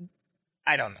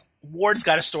 I don't know. Ward's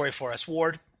got a story for us.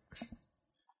 Ward.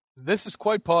 This is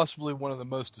quite possibly one of the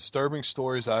most disturbing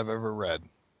stories I've ever read.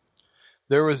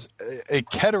 There was a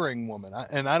Kettering woman,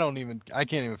 and I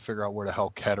can't even figure out where the hell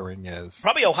Kettering is.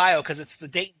 Probably Ohio, because it's the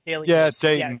Dayton Daily News. News.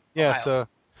 Dayton. Yeah, so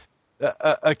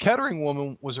a Kettering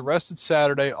woman was arrested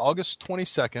Saturday, August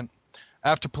 22nd,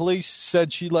 after police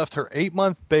said she left her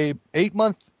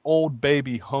 8-month-old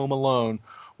baby home alone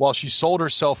while she sold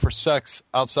herself for sex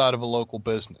outside of a local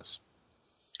business.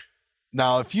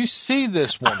 Now, if you see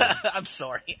this woman... I'm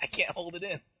sorry, I can't hold it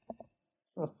in.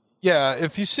 Yeah,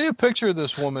 if you see a picture of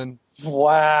this woman...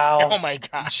 Wow. Oh, my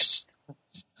gosh.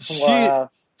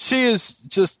 She is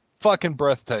just fucking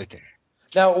breathtaking.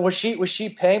 Now, was she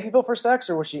paying people for sex,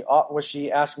 or was she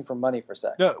asking for money for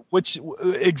sex? No,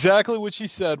 exactly what she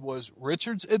said was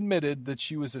Richards admitted that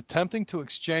she was attempting to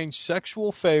exchange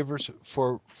sexual favors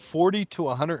for $40 to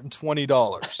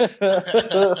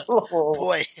 $120.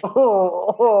 Boy.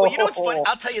 Well, you know what's funny?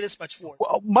 I'll tell you this much more.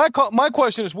 Well, my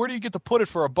question is, where do you get to put it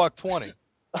for $120?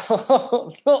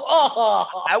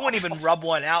 I wouldn't even rub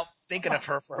one out thinking of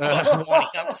her for $120.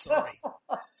 I'm sorry.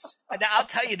 Now, I'll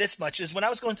tell you this much, is when I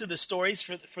was going through the stories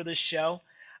for this show,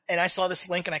 and I saw this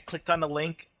link and I clicked on the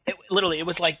link, it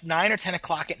was like 9 or 10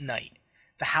 o'clock at night.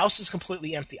 The house is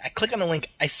completely empty. I click on the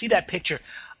link. I see that picture.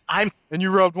 And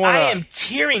you rubbed one out. I am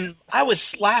tearing. I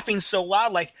was laughing so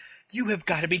loud, like, you have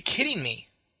got to be kidding me.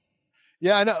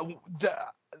 Yeah, I know.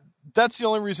 That's the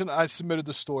only reason I submitted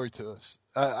the story to us.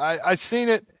 I seen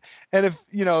it, and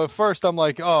at first I'm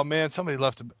like, oh man, somebody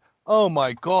left Oh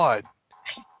my God.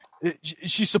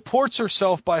 She supports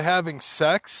herself by having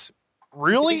sex.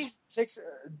 Really?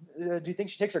 Do you think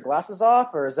she takes her glasses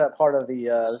off, or is that part of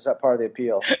the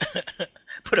appeal?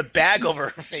 Put a bag over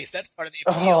her face. That's part of the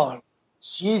appeal. Oh,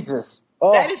 Jesus!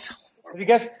 Oh, That is horrible.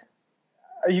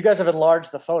 You guys have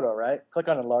enlarged the photo, right? Click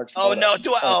on enlarge. Oh photo. no!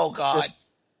 Oh God!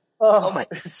 Oh my!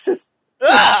 It's just.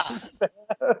 Ah!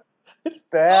 It's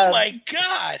bad. Oh my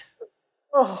God!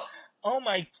 Oh. Oh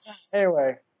my God!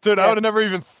 Anyway. Dude, I would have never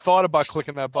even thought about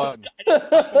clicking that button.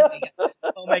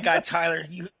 Oh my God, Tyler!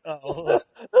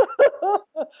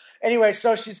 Anyway,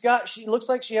 so she looks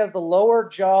like she has the lower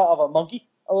jaw of a monkey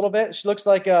a little bit. She looks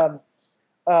like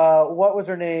what was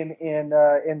her name in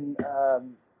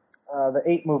the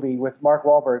Ape movie with Mark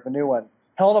Wahlberg, the new one,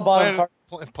 Helena Bonham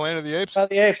Carter. Planet of the Apes.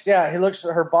 Planet of the Apes, yeah.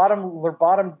 Her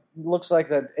bottom looks like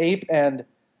the ape, and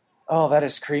oh, that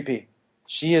is creepy.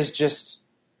 She is just,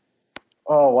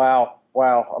 oh wow.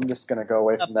 I'm just gonna go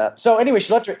away from that. So anyway,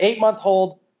 she left her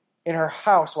 8-month-old in her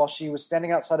house while she was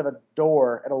standing outside of a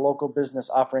door at a local business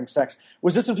offering sex.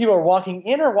 Was this when people were walking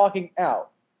in or walking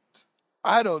out?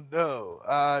 I don't know.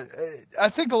 I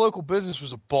think the local business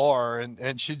was a bar,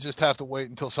 and she'd just have to wait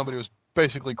until somebody was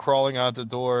basically crawling out the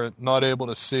door, not able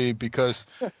to see, because,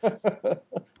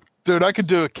 dude, I could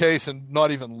do a case and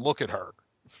not even look at her.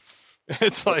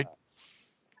 It's like,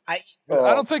 I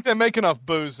don't think they make enough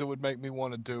booze that would make me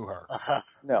want to do her.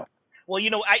 No. Well,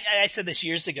 I said this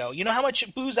years ago. You know how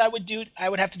much booze I would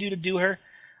have to do her?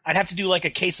 I'd have to do like a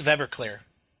case of Everclear.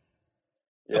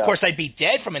 Yeah. Of course, I'd be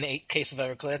dead from a case of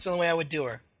Everclear. That's the only way I would do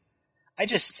her.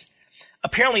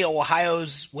 Apparently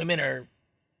Ohio's women are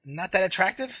not that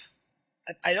attractive.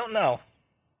 I don't know.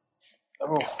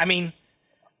 Oh. I mean,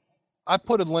 I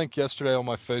put a link yesterday on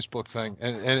my Facebook thing,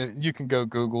 and you can go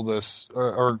Google this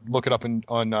or look it up on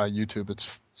YouTube.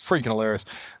 It's freaking hilarious.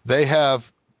 They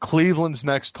have Cleveland's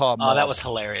Next Top Model. Oh, that was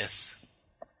hilarious.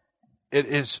 It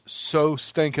is so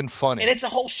stinking funny, and it's a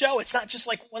whole show. It's not just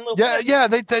like one little. Yeah.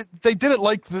 They did it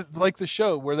like the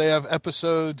show where they have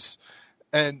episodes,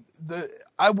 and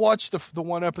I watched the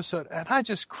one episode and I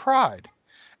just cried,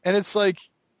 and it's like,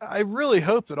 I really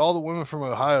hope that all the women from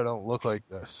Ohio don't look like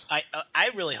this. I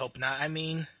really hope not. I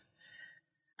mean,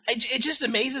 it just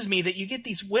amazes me that you get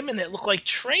these women that look like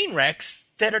train wrecks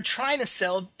that are trying to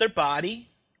sell their body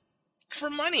for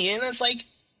money, and it's like,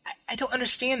 I don't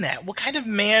understand that. What kind of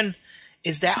man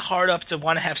is that hard up to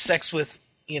want to have sex with,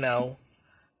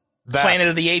 Planet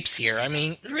of the Apes here? I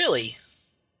mean, really?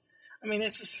 I mean,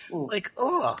 it's just like,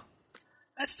 ugh,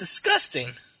 that's disgusting.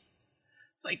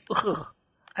 It's like, ugh.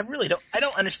 I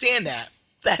don't understand that.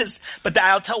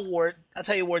 I'll tell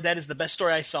you, Ward, that is the best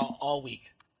story I saw all week.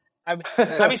 I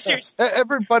mean, seriously.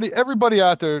 Everybody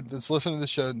out there that's listening to the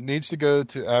show needs to go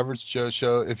to Average Joe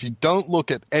Show. If you don't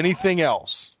look at anything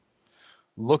else,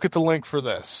 look at the link for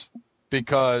this,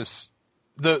 because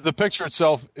the picture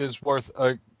itself is worth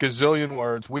a gazillion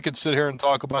words. We could sit here and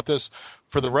talk about this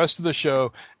for the rest of the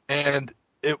show, and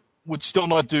it would still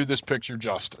not do this picture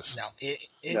justice. No,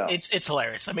 it's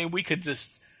hilarious. I mean, we could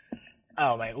just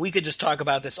talk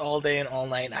about this all day and all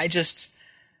night.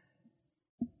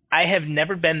 I have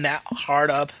never been that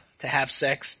hard up to have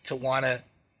sex to want to.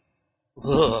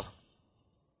 Ugh.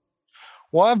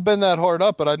 Well, I've been that hard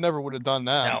up, but I never would have done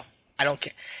that. No, I don't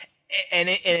care. And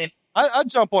I'd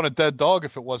jump on a dead dog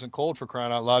if it wasn't cold, for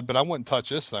crying out loud, but I wouldn't touch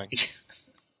this thing.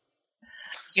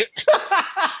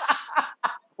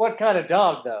 What kind of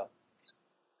dog, though?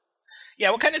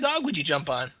 Yeah, what kind of dog would you jump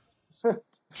on?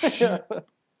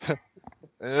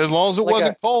 As long as it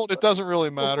wasn't cold, it doesn't really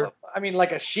matter. I mean,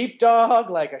 like a sheepdog,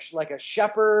 like a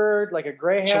shepherd, like a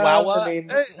greyhound. Chihuahua. I mean,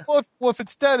 if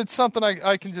it's dead, it's something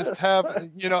I can just have.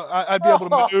 I'd be able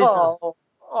to maneuver.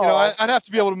 I'd have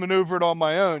to be able to maneuver it on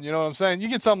my own. You know what I'm saying? You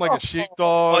get something like a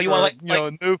sheepdog. Oh, you want a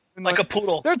Newfoundland, like a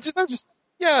poodle? They're just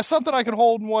something I can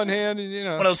hold in one hand. And,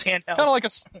 one of those handhelds. Kind of like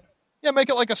make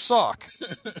it like a sock.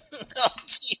 Oh,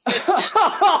 Jesus.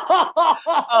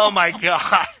 Oh my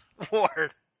God,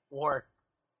 Ward.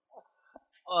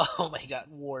 Oh my God,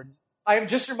 Ward. I'm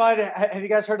just reminded. Have you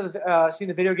guys seen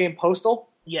the video game Postal?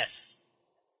 Yes.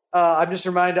 I'm just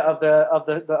reminded of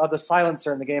the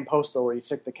silencer in the game Postal, where you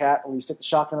stick the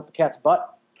shotgun up the cat's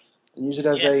butt and use it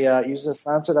as a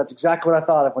silencer. That's exactly what I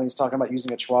thought of when he was talking about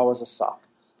using a chihuahua as a sock.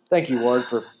 Thank you, Ward,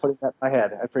 for putting that in my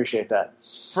head. I appreciate that.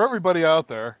 For everybody out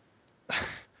there,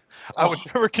 I would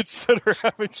never consider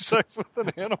having sex with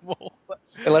an animal.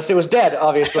 Unless it was dead,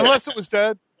 obviously. Unless it was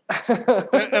dead.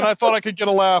 and I thought I could get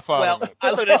a laugh out of it.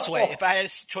 I look this way. If I had a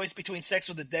choice between sex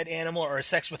with a dead animal or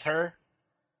sex with her,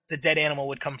 the dead animal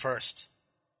would come first.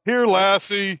 Here,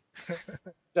 Lassie.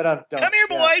 Come here,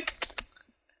 boy.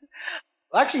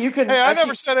 Actually, you can. Hey, I actually,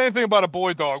 never said anything about a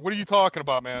boy dog. What are you talking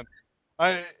about, man?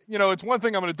 It's one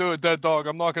thing I'm going to do a dead dog.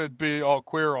 I'm not going to be all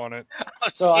queer on it. Oh,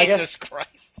 So Jesus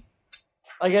Christ.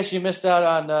 I guess you missed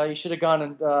out on. You should have gone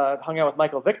and hung out with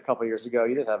Michael Vick a couple years ago.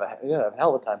 You didn't have a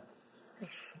hell of a time.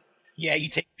 Yeah, you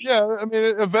take. Yeah, I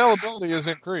mean, availability is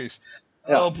increased.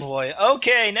 Yeah. Oh boy.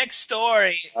 Okay, next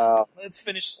story. Let's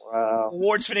finish.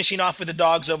 Ward's finishing off with the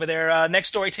dogs over there. Next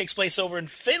story takes place over in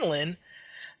Finland.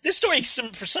 This story,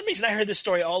 for some reason, I heard this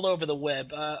story all over the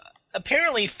web.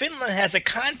 Apparently, Finland has a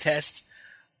contest.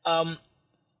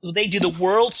 They do the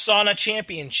World Sauna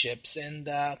Championships, and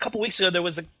a couple weeks ago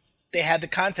they had the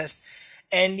contest,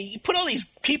 and you put all these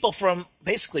people from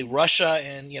basically Russia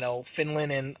and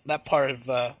Finland and that part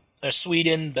of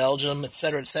Sweden, Belgium, et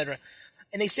cetera,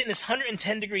 and they sit in this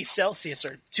 110 degrees Celsius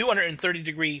or 230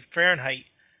 degree Fahrenheit,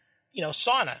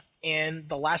 sauna. And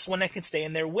the last one that can stay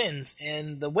in there wins.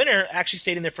 And the winner actually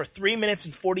stayed in there for 3 minutes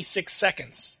and 46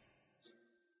 seconds.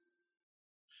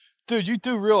 Dude, you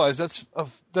do realize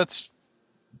that's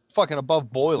fucking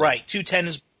above boiling. Right. 210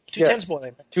 is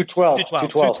boiling. 212.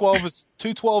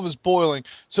 212 is boiling.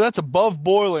 So that's above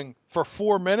boiling for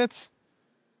 4 minutes?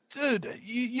 Dude,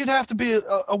 you'd have to be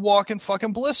a walking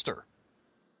fucking blister.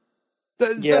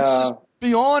 That's just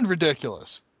beyond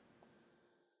ridiculous.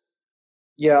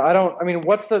 Yeah, I mean,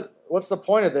 what's the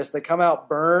point of this? They come out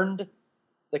burned,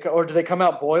 or do they come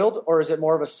out boiled, or is it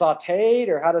more of a sautéed,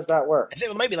 or how does that work? I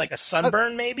think it might be like a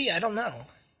sunburn, maybe. I don't know.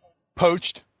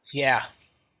 Poached. Yeah.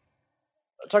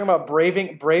 I'm talking about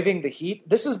braving the heat.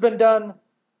 This has been done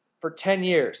for 10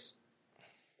 years.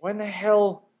 What the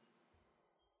hell?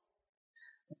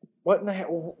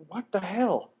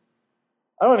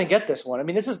 I don't even get this one. I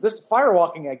mean, this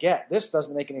firewalking I get. This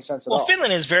doesn't make any sense at all. Well,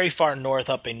 Finland is very far north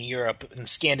up in Europe and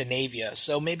Scandinavia,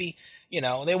 so maybe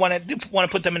they want to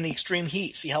put them in the extreme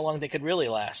heat, see how long they could really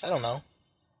last. I don't know.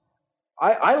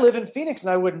 I live in Phoenix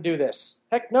and I wouldn't do this.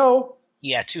 Heck no.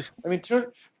 Yeah, too. I mean,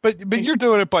 but you're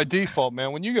doing it by default,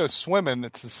 man. When you go swimming,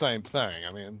 it's the same thing.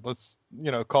 I mean, let's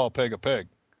call a pig a pig.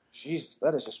 Jesus,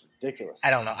 that is just ridiculous. I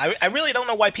don't know. I really don't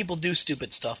know why people do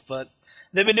stupid stuff, but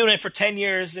they've been doing it for 10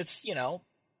 years.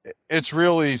 It's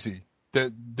real easy.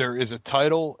 There is a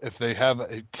title. If they have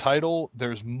a title,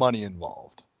 there's money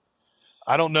involved.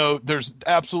 I don't know. There's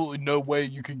absolutely no way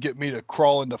you could get me to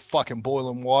crawl into fucking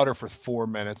boiling water for 4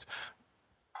 minutes.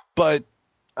 But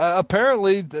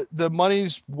apparently the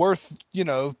money's worth,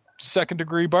 second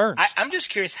degree burns. I'm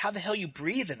just curious how the hell you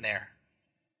breathe in there.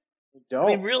 You don't.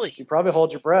 I mean, really? You probably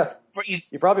hold your breath.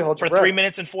 You probably hold your breath. For 3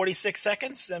 minutes and 46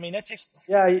 seconds? I mean, that takes...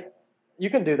 Yeah, you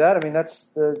can do that. I mean,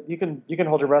 you can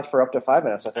hold your breath for up to 5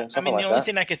 minutes, I think. I mean, the only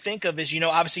thing I could think of is,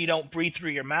 obviously you don't breathe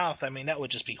through your mouth. I mean, that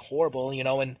would just be horrible,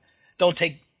 and don't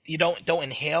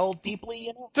inhale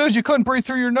deeply, Dude, you couldn't breathe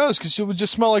through your nose because it would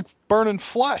just smell like burning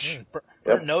flesh.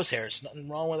 Burnt nose hairs, nothing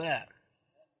wrong with that.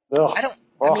 Ugh.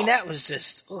 I mean, that was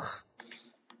just, ugh.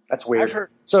 That's weird. I've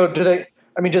heard. So do they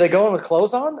go in with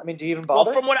clothes on? I mean, do you even bother?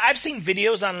 Well, from what I've seen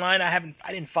videos online, I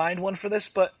didn't find one for this,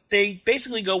 but they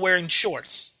basically go wearing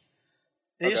shorts.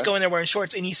 They just go in there wearing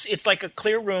shorts, and it's like a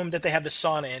clear room that they have the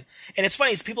sauna in. And it's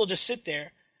funny, is people just sit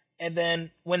there, and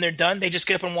then when they're done, they just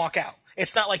get up and walk out.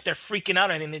 It's not like they're freaking out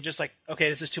or anything. They're just like, okay,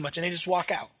 this is too much, and they just walk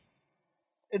out.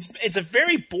 It's a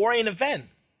very boring event.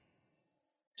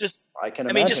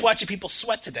 I mean, just watching people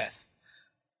sweat to death.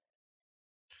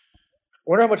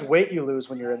 I wonder how much weight you lose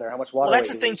when you're in there. How much water? Well,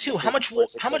 that's the thing too. How much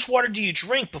water do you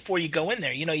drink before you go in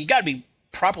there? You got to be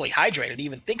properly hydrated to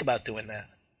even think about doing that.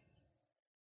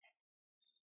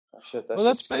 Oh, shit,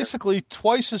 that's basically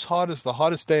twice as hot as the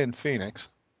hottest day in Phoenix.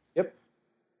 Yep.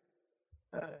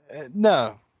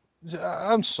 No,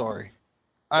 I'm sorry.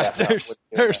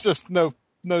 There's just no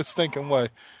stinking way.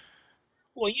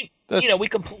 Well, we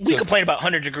complain about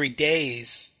 100-degree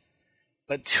days,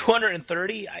 but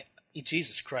 230.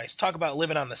 Jesus Christ! Talk about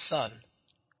living on the sun.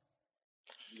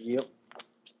 Yep.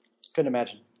 Couldn't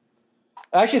imagine.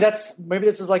 Actually, maybe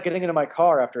this is like getting into my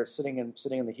car after sitting in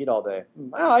the heat all day.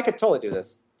 Oh, I could totally do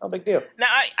this. No big deal. Now,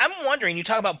 I'm wondering, you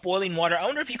talk about boiling water. I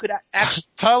wonder if you could actually...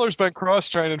 Tyler's been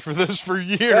cross-training for this for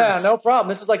years. Yeah, no problem.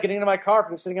 This is like getting into my car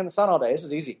from sitting in the sun all day. This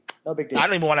is easy. No big deal. I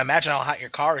don't even want to imagine how hot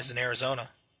your car is in Arizona.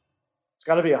 It's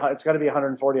got to be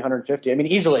 140, 150. I mean,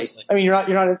 easily. I mean, you're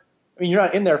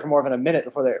not in there for more than a minute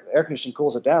before the air conditioning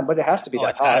cools it down, but it has to be that hot.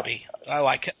 It's got to be. Oh,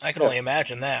 I can only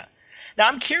imagine that. Now,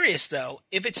 I'm curious, though.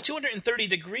 If it's 230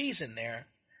 degrees in there,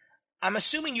 I'm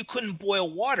assuming you couldn't boil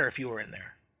water if you were in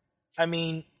there. I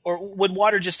mean, or would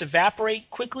water just evaporate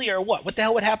quickly, or what? What the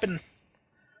hell would happen?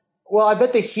 Well, I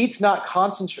bet the heat's not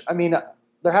concentrated. I mean,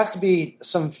 there has to be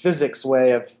some physics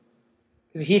way of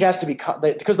because heat has to be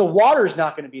because the water is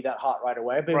not going to be that hot right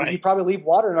away. But Right. you probably leave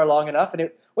water in there long enough, and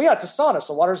it's a sauna,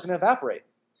 so water is going to evaporate.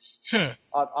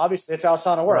 Obviously, it's how a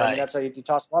sauna works. I Right. mean, that's how you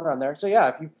toss water on there. So yeah,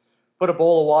 if you put a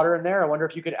bowl of water in there, I wonder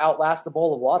if you could outlast the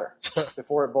bowl of water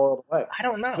before it boiled away. I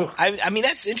don't know. I mean,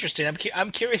 that's interesting.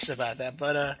 I'm curious about that,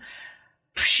 but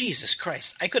Jesus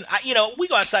Christ, I couldn't. We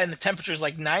go outside and the temperature's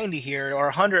like 90 here or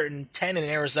 110 in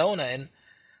Arizona, and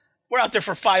we're out there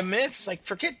for 5 minutes. It's like,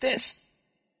 forget this.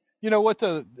 You know what?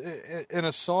 In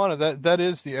a sauna, that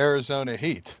is the Arizona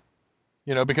heat.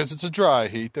 Because it's a dry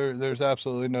heat. There's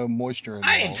absolutely no moisture in it.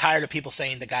 I am tired of people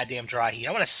saying the goddamn dry heat.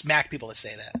 I want to smack people that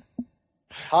say that.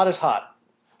 Hot is hot.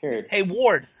 Period. Hey,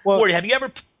 Ward, have you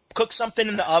ever cooked something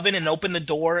in the oven and open the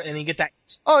door and you get that?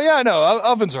 Oh yeah, I know.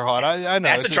 Ovens are hot. I know.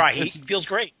 That's a dry heat. It feels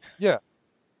great. Yeah.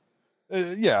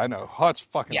 Yeah, I know. Hot's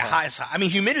fucking hot. Yeah, hot is hot. I mean,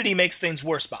 humidity makes things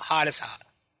worse, but hot is hot.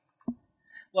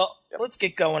 Well, let's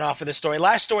get going off of this story.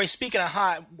 Last story, speaking of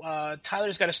hot,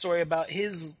 Tyler's got a story about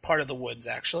his part of the woods,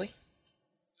 actually.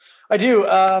 I do.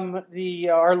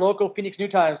 Our local Phoenix New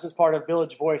Times, as part of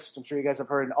Village Voice, which I'm sure you guys have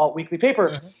heard, an alt-weekly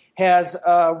paper, has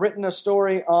written a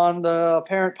story on the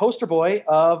apparent poster boy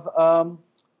of,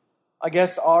 I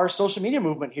guess, our social media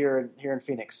movement here in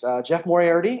Phoenix. Jeff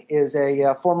Moriarty is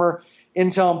a former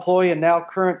Intel employee and now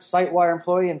current Sitewire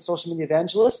employee and social media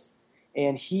evangelist.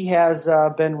 And he has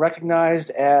been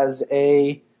recognized as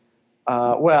we've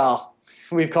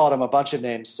called him a bunch of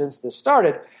names since this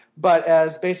started, but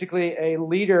as basically a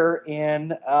leader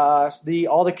in all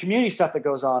the community stuff that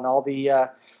goes on, all the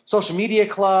social media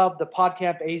club, the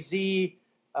PodCamp AZ,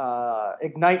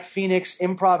 Ignite Phoenix,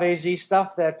 Improv AZ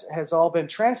stuff that has all been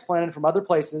transplanted from other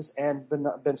places and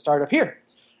been started up here.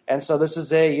 And so this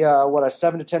is a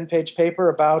 7 to 10 page paper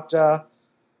about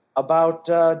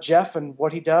Jeff and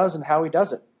what he does and how he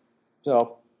does it.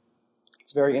 So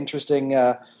it's very interesting.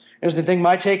 Interesting thing.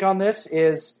 My take on this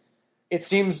is it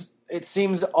seems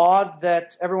odd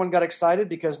that everyone got excited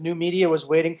because new media was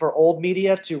waiting for old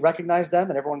media to recognize them,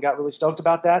 and everyone got really stoked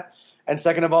about that. And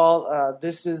second of all,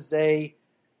 this is a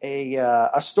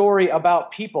story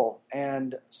about people,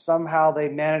 and somehow they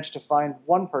managed to find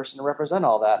one person to represent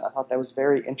all that. And I thought that was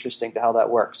very interesting to how that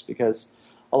works, because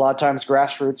a lot of times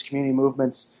grassroots community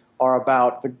movements are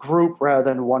about the group rather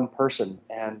than one person.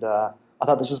 And I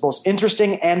thought this was both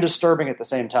interesting and disturbing at the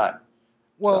same time.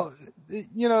 Well,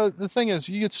 the thing is,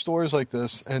 you get stories like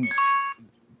this, and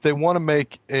they want to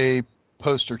make a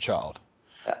poster child.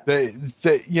 Yeah. They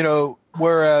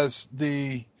whereas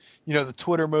the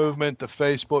Twitter movement, the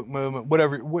Facebook movement,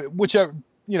 whichever,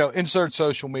 insert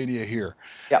social media here.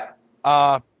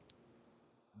 Yeah.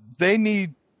 They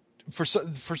need, for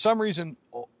some reason,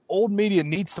 old media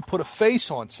needs to put a face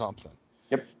on something.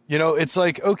 Yep. It's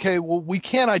like, okay, well, we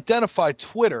can't identify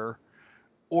Twitter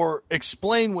or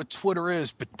explain what Twitter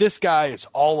is, but this guy is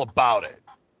all about it.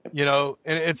 And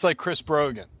it's like Chris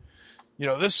Brogan.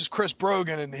 This is Chris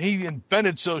Brogan, and he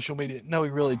invented social media. No, he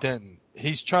really didn't.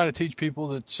 He's trying to teach people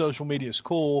that social media is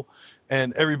cool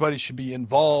and everybody should be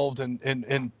involved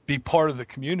and be part of the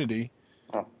community.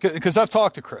 Because I've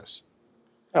talked to Chris.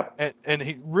 Oh. And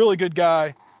he really good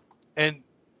guy. And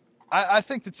I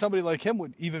think that somebody like him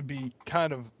would even be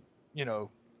kind of,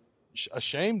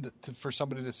 ashamed for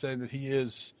somebody to say that he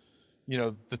is,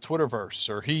 the Twitterverse,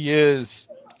 or he is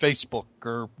Facebook,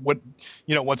 or what,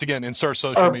 once again, insert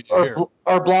social media here.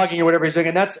 Or blogging or whatever he's doing.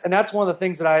 And that's one of the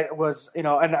things that I was, and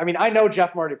I mean, I know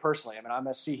Jeff Moriarty personally. I mean, I'm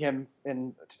going to see him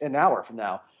in an hour from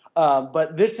now.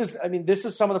 But this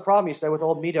is some of the problem you say with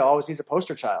old media always needs a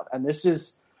poster child. And this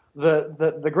is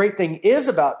the great thing is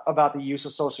about the use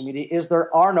of social media is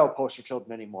there are no poster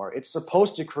children anymore. It's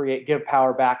supposed to give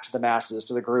power back to the masses,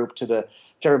 to the group, to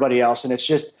everybody else. And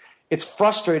it's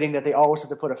frustrating that they always have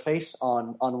to put a face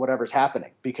on whatever's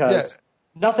happening, because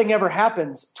nothing ever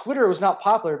happens. Twitter was not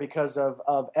popular because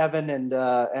of Evan and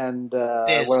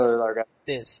Biz. what other guy?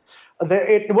 Biz.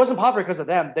 It wasn't popular because of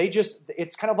them.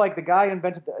 It's kind of like the guy who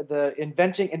invented the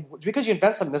inventing, and because you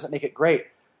invent something doesn't make it great.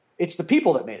 It's the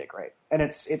people that made it great. And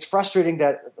it's frustrating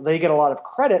that they get a lot of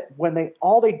credit when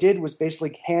all they did was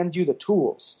basically hand you the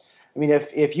tools. I mean,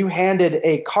 if you handed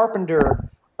a carpenter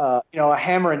a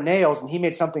hammer and nails and he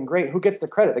made something great, who gets the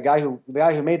credit? The guy who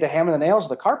made the hammer and the nails, or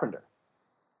the carpenter?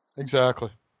 Exactly.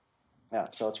 Yeah,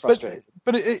 so it's frustrating.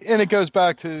 But it goes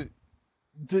back to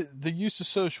the use of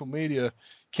social media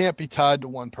can't be tied to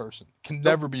one person. Can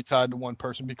never be tied to one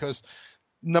person, because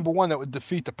number one, that would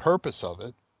defeat the purpose of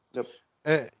it. Yep.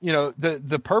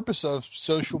 The purpose of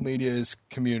social media is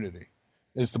community,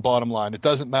 is the bottom line. It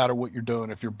doesn't matter what you're doing.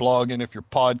 If you're blogging, if you're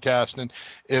podcasting,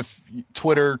 if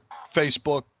Twitter,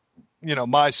 Facebook,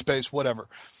 MySpace, whatever.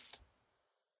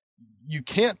 You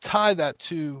can't tie that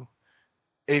to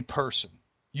a person.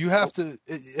 You have to.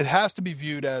 It has to be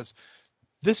viewed as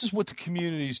this is what the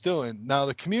community is doing. Now,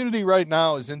 the community right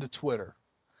now is into Twitter,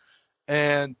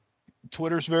 and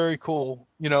Twitter's very cool,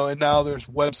 and now there's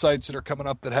websites that are coming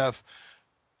up that have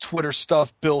Twitter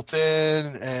stuff built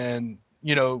in and,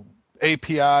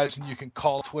 APIs, and you can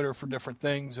call Twitter for different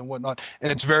things and whatnot.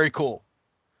 And it's very cool.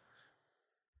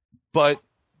 But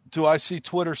do I see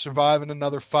Twitter survive in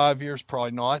another 5 years? Probably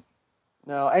not.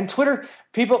 No. And Twitter,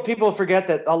 people forget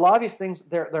that a lot of these things,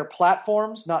 they're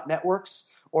platforms, not networks,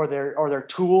 or they're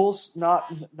tools,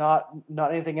 not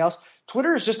anything else.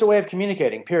 Twitter is just a way of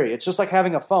communicating, period. It's just like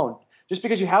having a phone. Just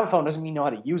because you have a phone doesn't mean you know how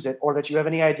to use it or that you have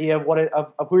any idea of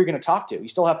of who you're going to talk to. You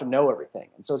still have to know everything.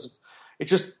 And so it's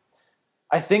just,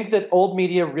 I think that old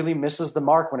media really misses the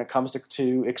mark when it comes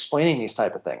to explaining these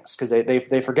type of things, because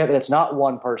they forget that it's not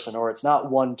one person or it's not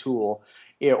one tool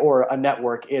or a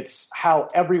network. It's how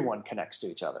everyone connects to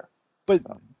each other. But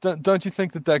don't you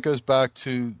think that goes back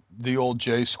to the old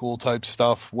J school type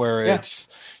stuff where it's,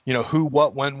 who,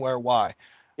 what, when, where, why?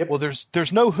 Yep. Well,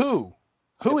 there's no who.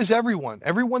 Who is everyone?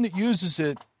 Everyone that uses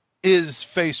it is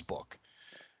Facebook.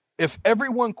 If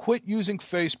everyone quit using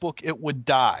Facebook, it would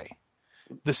die.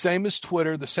 The same as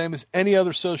Twitter, the same as any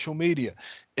other social media.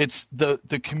 It's the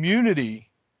community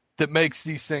that makes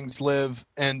these things live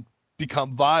and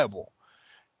become viable.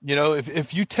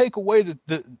 If you take away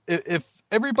if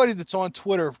everybody that's on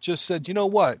Twitter just said, you know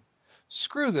what,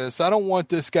 screw this. I don't want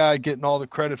this guy getting all the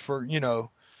credit for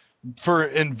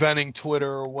inventing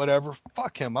Twitter or whatever.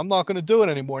 Fuck him. I'm not going to do it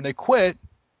anymore. And they quit.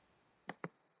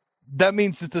 That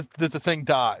means that the thing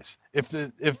dies. If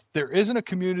there isn't a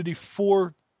community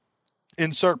for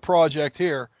insert project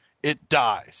here, it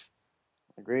dies.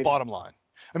 Agreed. Bottom line.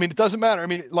 I mean, it doesn't matter. I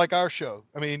mean, like our show.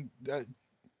 I mean,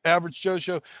 Average Joe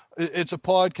Show, it's a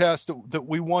podcast that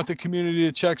we want the community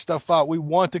to check stuff out. We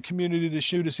want the community to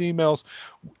shoot us emails.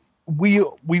 We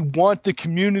want the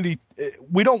community.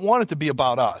 We don't want it to be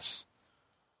about us.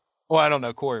 Well, I don't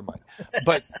know. Corey might,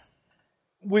 but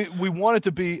we want it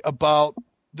to be about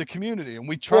the community, and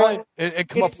we try and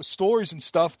come up with stories and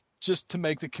stuff just to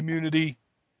make the community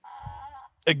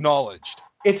acknowledged.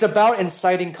 It's about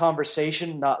inciting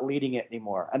conversation, not leading it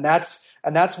anymore. And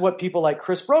that's what people like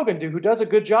Chris Brogan do, who does a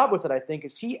good job with it, I think,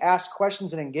 is he asks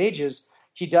questions and engages.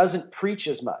 He doesn't preach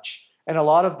as much. And a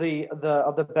lot of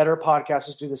the better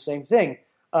podcasters do the same thing.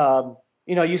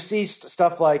 You see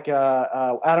stuff like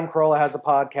Adam Carolla has a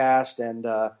podcast,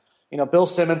 and Bill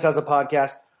Simmons has a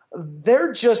podcast.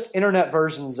 They're just internet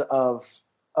versions of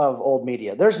old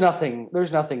media. There's nothing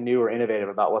new or innovative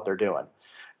about what they're doing.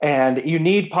 And you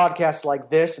need podcasts like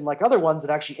this and like other ones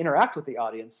that actually interact with the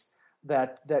audience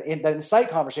that incite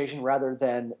conversation rather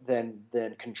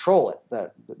than control it,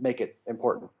 that make it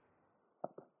important.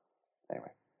 Anyway.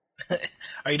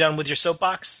 Are you done with your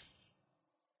soapbox?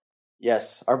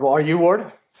 Yes. Are you,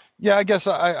 Ward? Yeah, I guess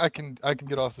I can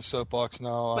get off the soapbox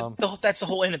now. But that's the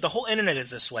whole internet. The whole internet is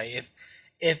this way.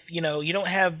 If you don't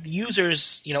have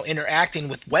users interacting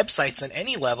with websites on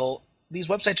any level, these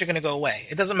websites are going to go away.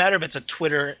 It doesn't matter if it's a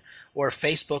Twitter or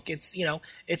Facebook.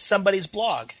 It's somebody's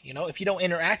blog. If you don't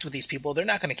interact with these people, they're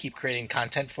not going to keep creating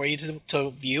content for you to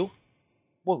view.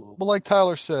 Well, like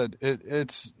Tyler said,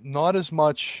 it's not as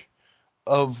much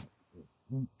of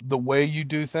the way you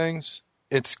do things.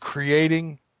 It's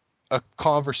creating a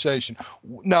conversation.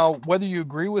 Now, whether you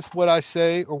agree with what I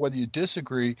say or whether you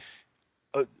disagree,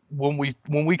 when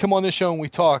we come on this show and we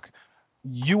talk,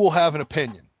 you will have an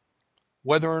opinion.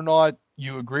 Whether or not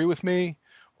you agree with me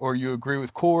or you agree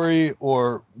with Corey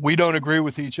or we don't agree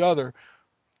with each other,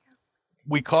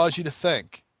 we cause you to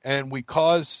think, and we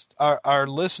cause our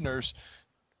listeners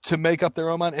to make up their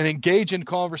own mind and engage in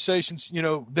conversations.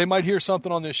 They might hear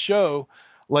something on this show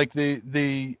like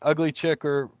the ugly chick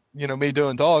or, me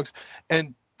doing dogs,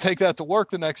 and take that to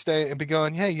work the next day and be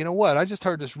going, hey, you know what? I just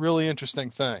heard this really interesting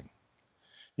thing,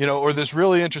 or this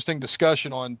really interesting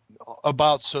discussion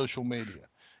about social media.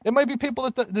 It might be people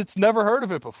that's never heard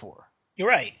of it before. You're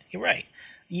right.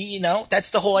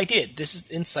 That's the whole idea. This is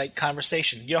incite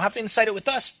conversation. You don't have to incite it with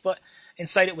us, but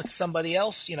incite it with somebody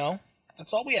else.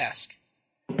 That's all we ask.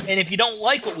 And if you don't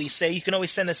like what we say, you can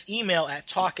always send us email at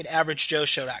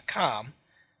talk@averagejoeshow.com.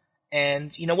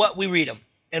 And you know what? We read them,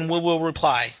 and we will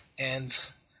reply. And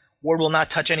Ward will not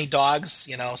touch any dogs,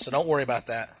 so don't worry about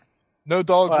that. No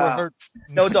dogs were hurt.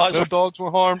 No dogs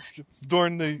were harmed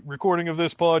during the recording of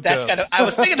this podcast. I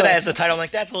was thinking of that as the title. I'm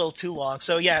like, that's a little too long.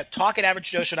 So yeah,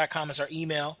 talk@averagejoeshow.com is our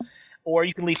email, or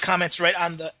you can leave comments right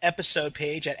on the episode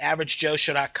page at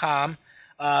averagejoeshow.com.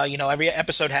 Every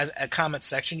episode has a comment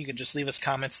section. You can just leave us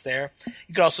comments there.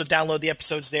 You can also download the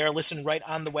episodes there, listen right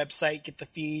on the website, get the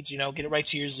feeds, get it right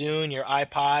to your Zune, your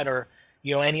iPod, or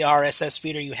any RSS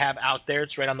feeder you have out there.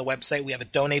 It's right on the website. We have a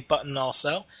donate button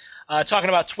also. Talking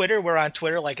about Twitter, we're on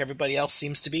Twitter like everybody else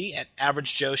seems to be, at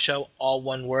Average Joe Show, all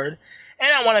one word.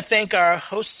 And I want to thank our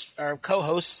hosts, our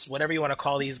co-hosts, whatever you want to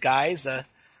call these guys.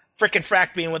 Frickin'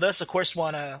 Frack being with us. Of course,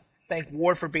 want to thank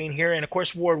Ward for being here. And, of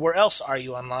course, Ward, where else are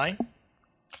you online?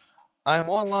 I'm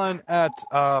online at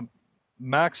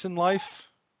Maxin Life.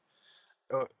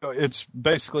 It's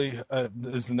basically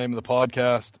is the name of the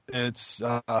podcast. It's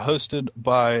hosted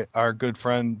by our good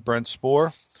friend Brent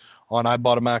Spohr on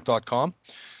iboughtamac.com.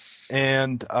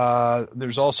 And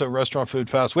there's also Restaurant Food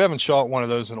Fast. We haven't shot one of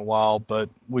those in a while, but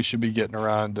we should be getting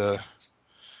around to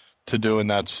doing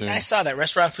that soon. I saw that.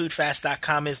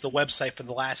 RestaurantFoodFast.com is the website for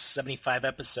the last 75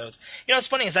 episodes. What's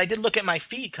funny is I did look at my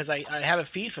feed because I have a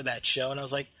feed for that show, and I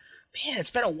was like, man, it's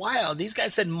been a while. These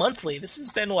guys said monthly. This has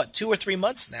been, 2 or 3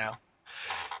 months now?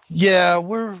 Yeah,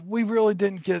 we really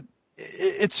didn't get –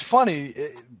 it's funny.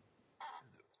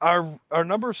 Our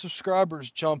number of subscribers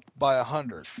jumped by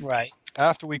 100. Right.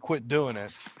 After we quit doing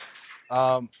it.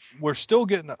 We're still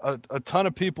getting a ton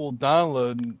of people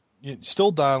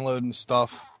still downloading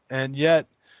stuff, and yet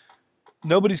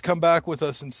nobody's come back with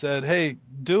us and said, hey,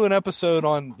 do an episode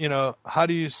on, how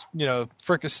do you,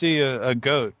 fricassee a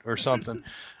goat or something.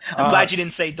 I'm glad you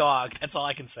didn't say dog. That's all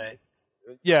I can say.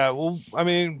 Yeah, well, I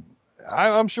mean,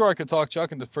 I'm sure I could talk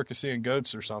Chuck into fricasseeing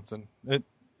goats or something.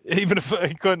 Even if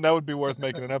I couldn't, that would be worth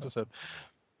making an episode.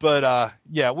 But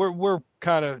yeah, we're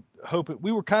kind of hoping.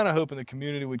 We were kind of hoping the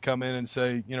community would come in and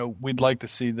say, we'd like to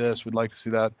see this, we'd like to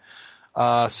see that.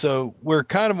 So we're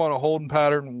kind of on a holding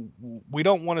pattern. We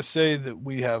don't want to say that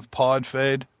we have pod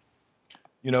fade.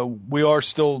 We are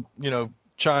still,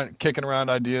 kicking around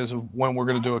ideas of when we're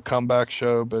going to do a comeback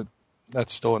show, but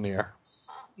that's still in the air.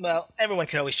 Well, everyone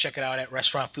can always check it out at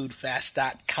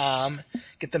restaurantfoodfast.com.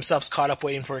 Get themselves caught up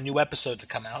waiting for a new episode to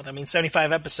come out. I mean,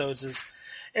 75 episodes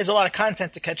is a lot of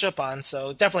content to catch up on,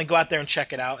 so definitely go out there and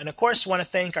check it out. And, of course, want to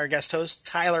thank our guest host,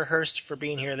 Tyler Hurst, for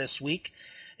being here this week.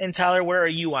 And, Tyler, where are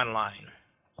you online?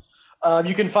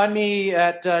 You can find me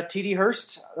at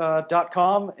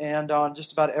tdhurst.com and on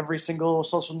just about every single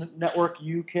social network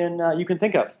you can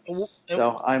think of.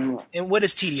 And what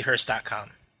is tdhurst.com?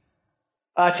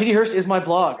 TD is my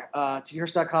blog.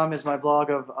 tdhurst.com is my blog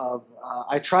of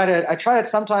I try to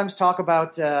sometimes talk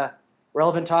about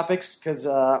relevant topics because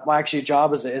my actually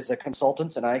job is a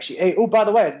consultant, and by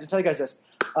the way, I didn't tell you guys this.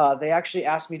 They actually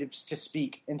asked me to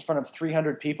speak in front of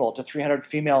 300 people to 300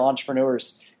 female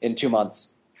entrepreneurs in 2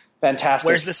 months. Fantastic.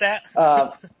 Where's this at?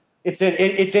 It's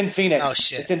in Phoenix. Oh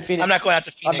shit! It's in Phoenix. I'm not going out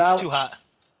to Phoenix. Too hot.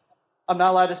 I'm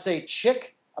not allowed to say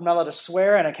chick. I'm not allowed to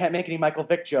swear, and I can't make any Michael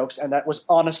Vick jokes. And that was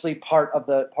honestly part of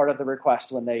the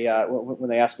request when they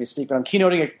asked me to speak. But I'm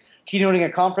keynoting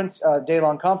a conference,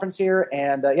 day-long conference here,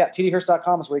 and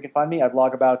tdhurst.com is where you can find me. I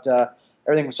blog about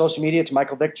everything from social media to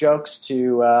Michael Vick jokes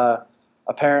to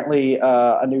apparently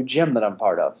a new gym that I'm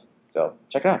part of. So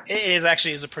check it out. It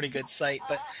is a pretty good site,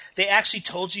 but they actually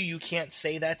told you can't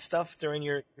say that stuff during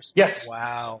your Yes.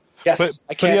 Wow. Yes, but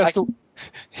I can't.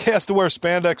 He has to wear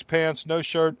spandex pants, no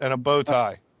shirt, and a bow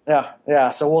tie. Yeah.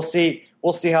 So we'll see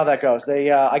how that goes.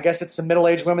 They, I guess it's some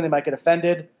middle-aged women. They might get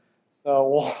offended.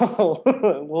 So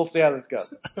we'll see how this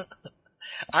goes.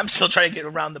 I'm still trying to get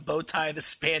around the bow tie, the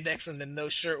spandex, and the no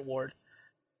shirt ward.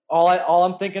 All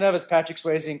I'm thinking of is Patrick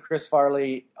Swayze and Chris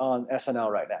Farley on SNL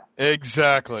right now.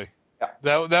 Exactly.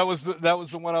 Yeah. That was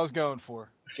the one I was going for.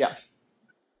 Yeah.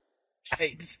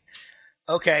 Yikes.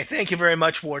 Okay, thank you very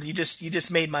much, Ward. You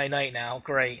just made my night now.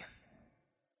 Great.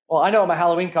 Well, I know what my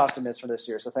Halloween costume is for this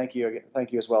year, so thank you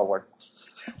as well, Ward.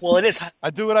 Well, it is.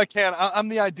 I do what I can. I'm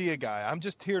the idea guy. I'm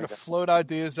just here to float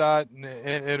ideas out, and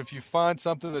if you find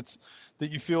something that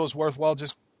you feel is worthwhile,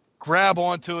 just grab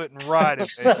onto it and ride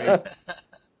it, baby.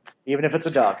 Even if it's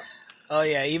a dog. Oh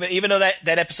yeah, even though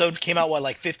that episode came out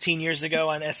like 15 years ago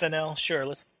on SNL. Sure,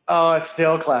 let's. Oh, it's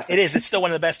still classic. It is. It's still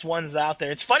one of the best ones out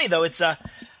there. It's funny though. It's and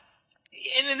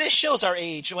this shows our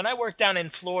age. When I worked down in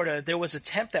Florida, there was a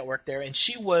temp that worked there, and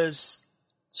she was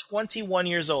 21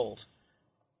 years old.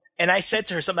 And I said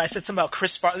to her something. I said something about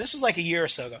Chris Farley. This was like a year or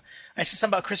so ago. I said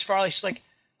something about Chris Farley. She's like,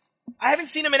 I haven't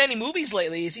seen him in any movies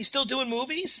lately. Is he still doing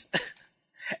movies?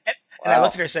 And I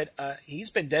looked at her and said, he's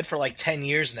been dead for like 10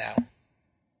 years now.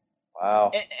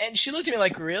 Wow. And she looked at me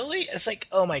like, really? It's like,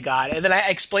 oh my God. And then I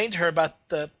explained to her about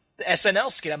the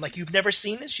SNL skit. I'm like, you've never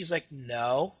seen this? She's like,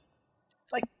 no.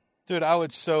 Like, dude, I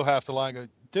would so have to lie and go,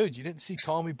 dude, you didn't see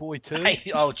Tommy Boy 2?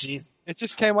 Oh, jeez. It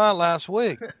just came out last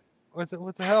week. What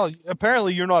the hell?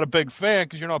 Apparently you're not a big fan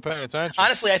because you're not paying attention.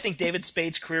 Honestly, I think David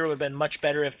Spade's career would have been much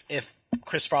better if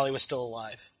Chris Farley was still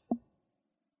alive.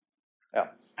 Yeah.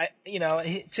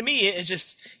 To me,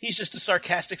 he's just a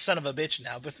sarcastic son of a bitch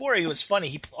now. Before he was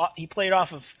funny. He played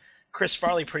off of Chris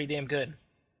Farley pretty damn good.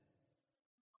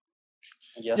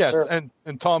 Yes, sir.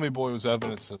 And Tommy Boy was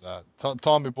evidence of that.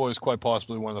 Tommy Boy is quite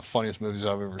possibly one of the funniest movies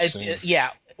I've ever seen. Yeah,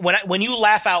 when you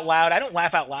laugh out loud, I don't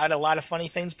laugh out loud at a lot of funny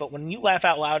things, but when you laugh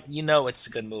out loud, you know it's a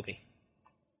good movie.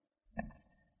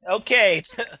 Okay,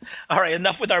 all right.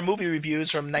 Enough with our movie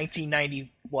reviews from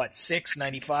 1996,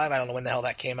 95. I don't know when the hell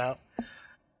that came out.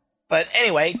 But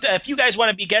anyway, if you guys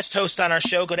want to be guest host on our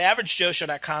show, go to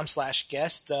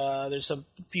averagejoeshow.com/guest. There's a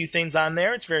few things on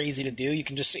there. It's very easy to do. You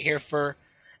can just sit here for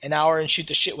an hour and shoot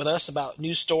the shit with us about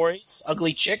news stories,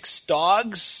 ugly chicks,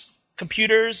 dogs,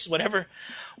 computers, whatever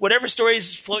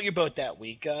stories float your boat that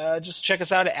week. Just check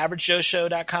us out at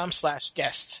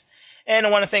averagejoeshow.com/guest. And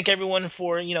I want to thank everyone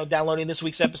for, downloading this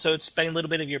week's episode, spending a little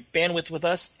bit of your bandwidth with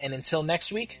us. And until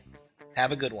next week,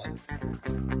 have a good one.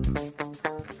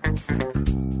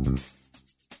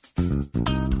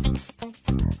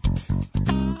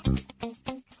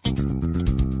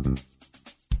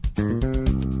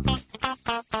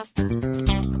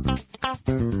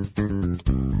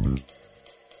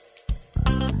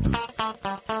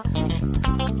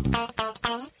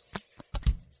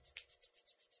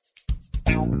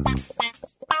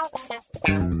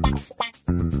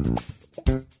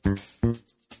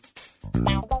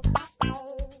 Wow.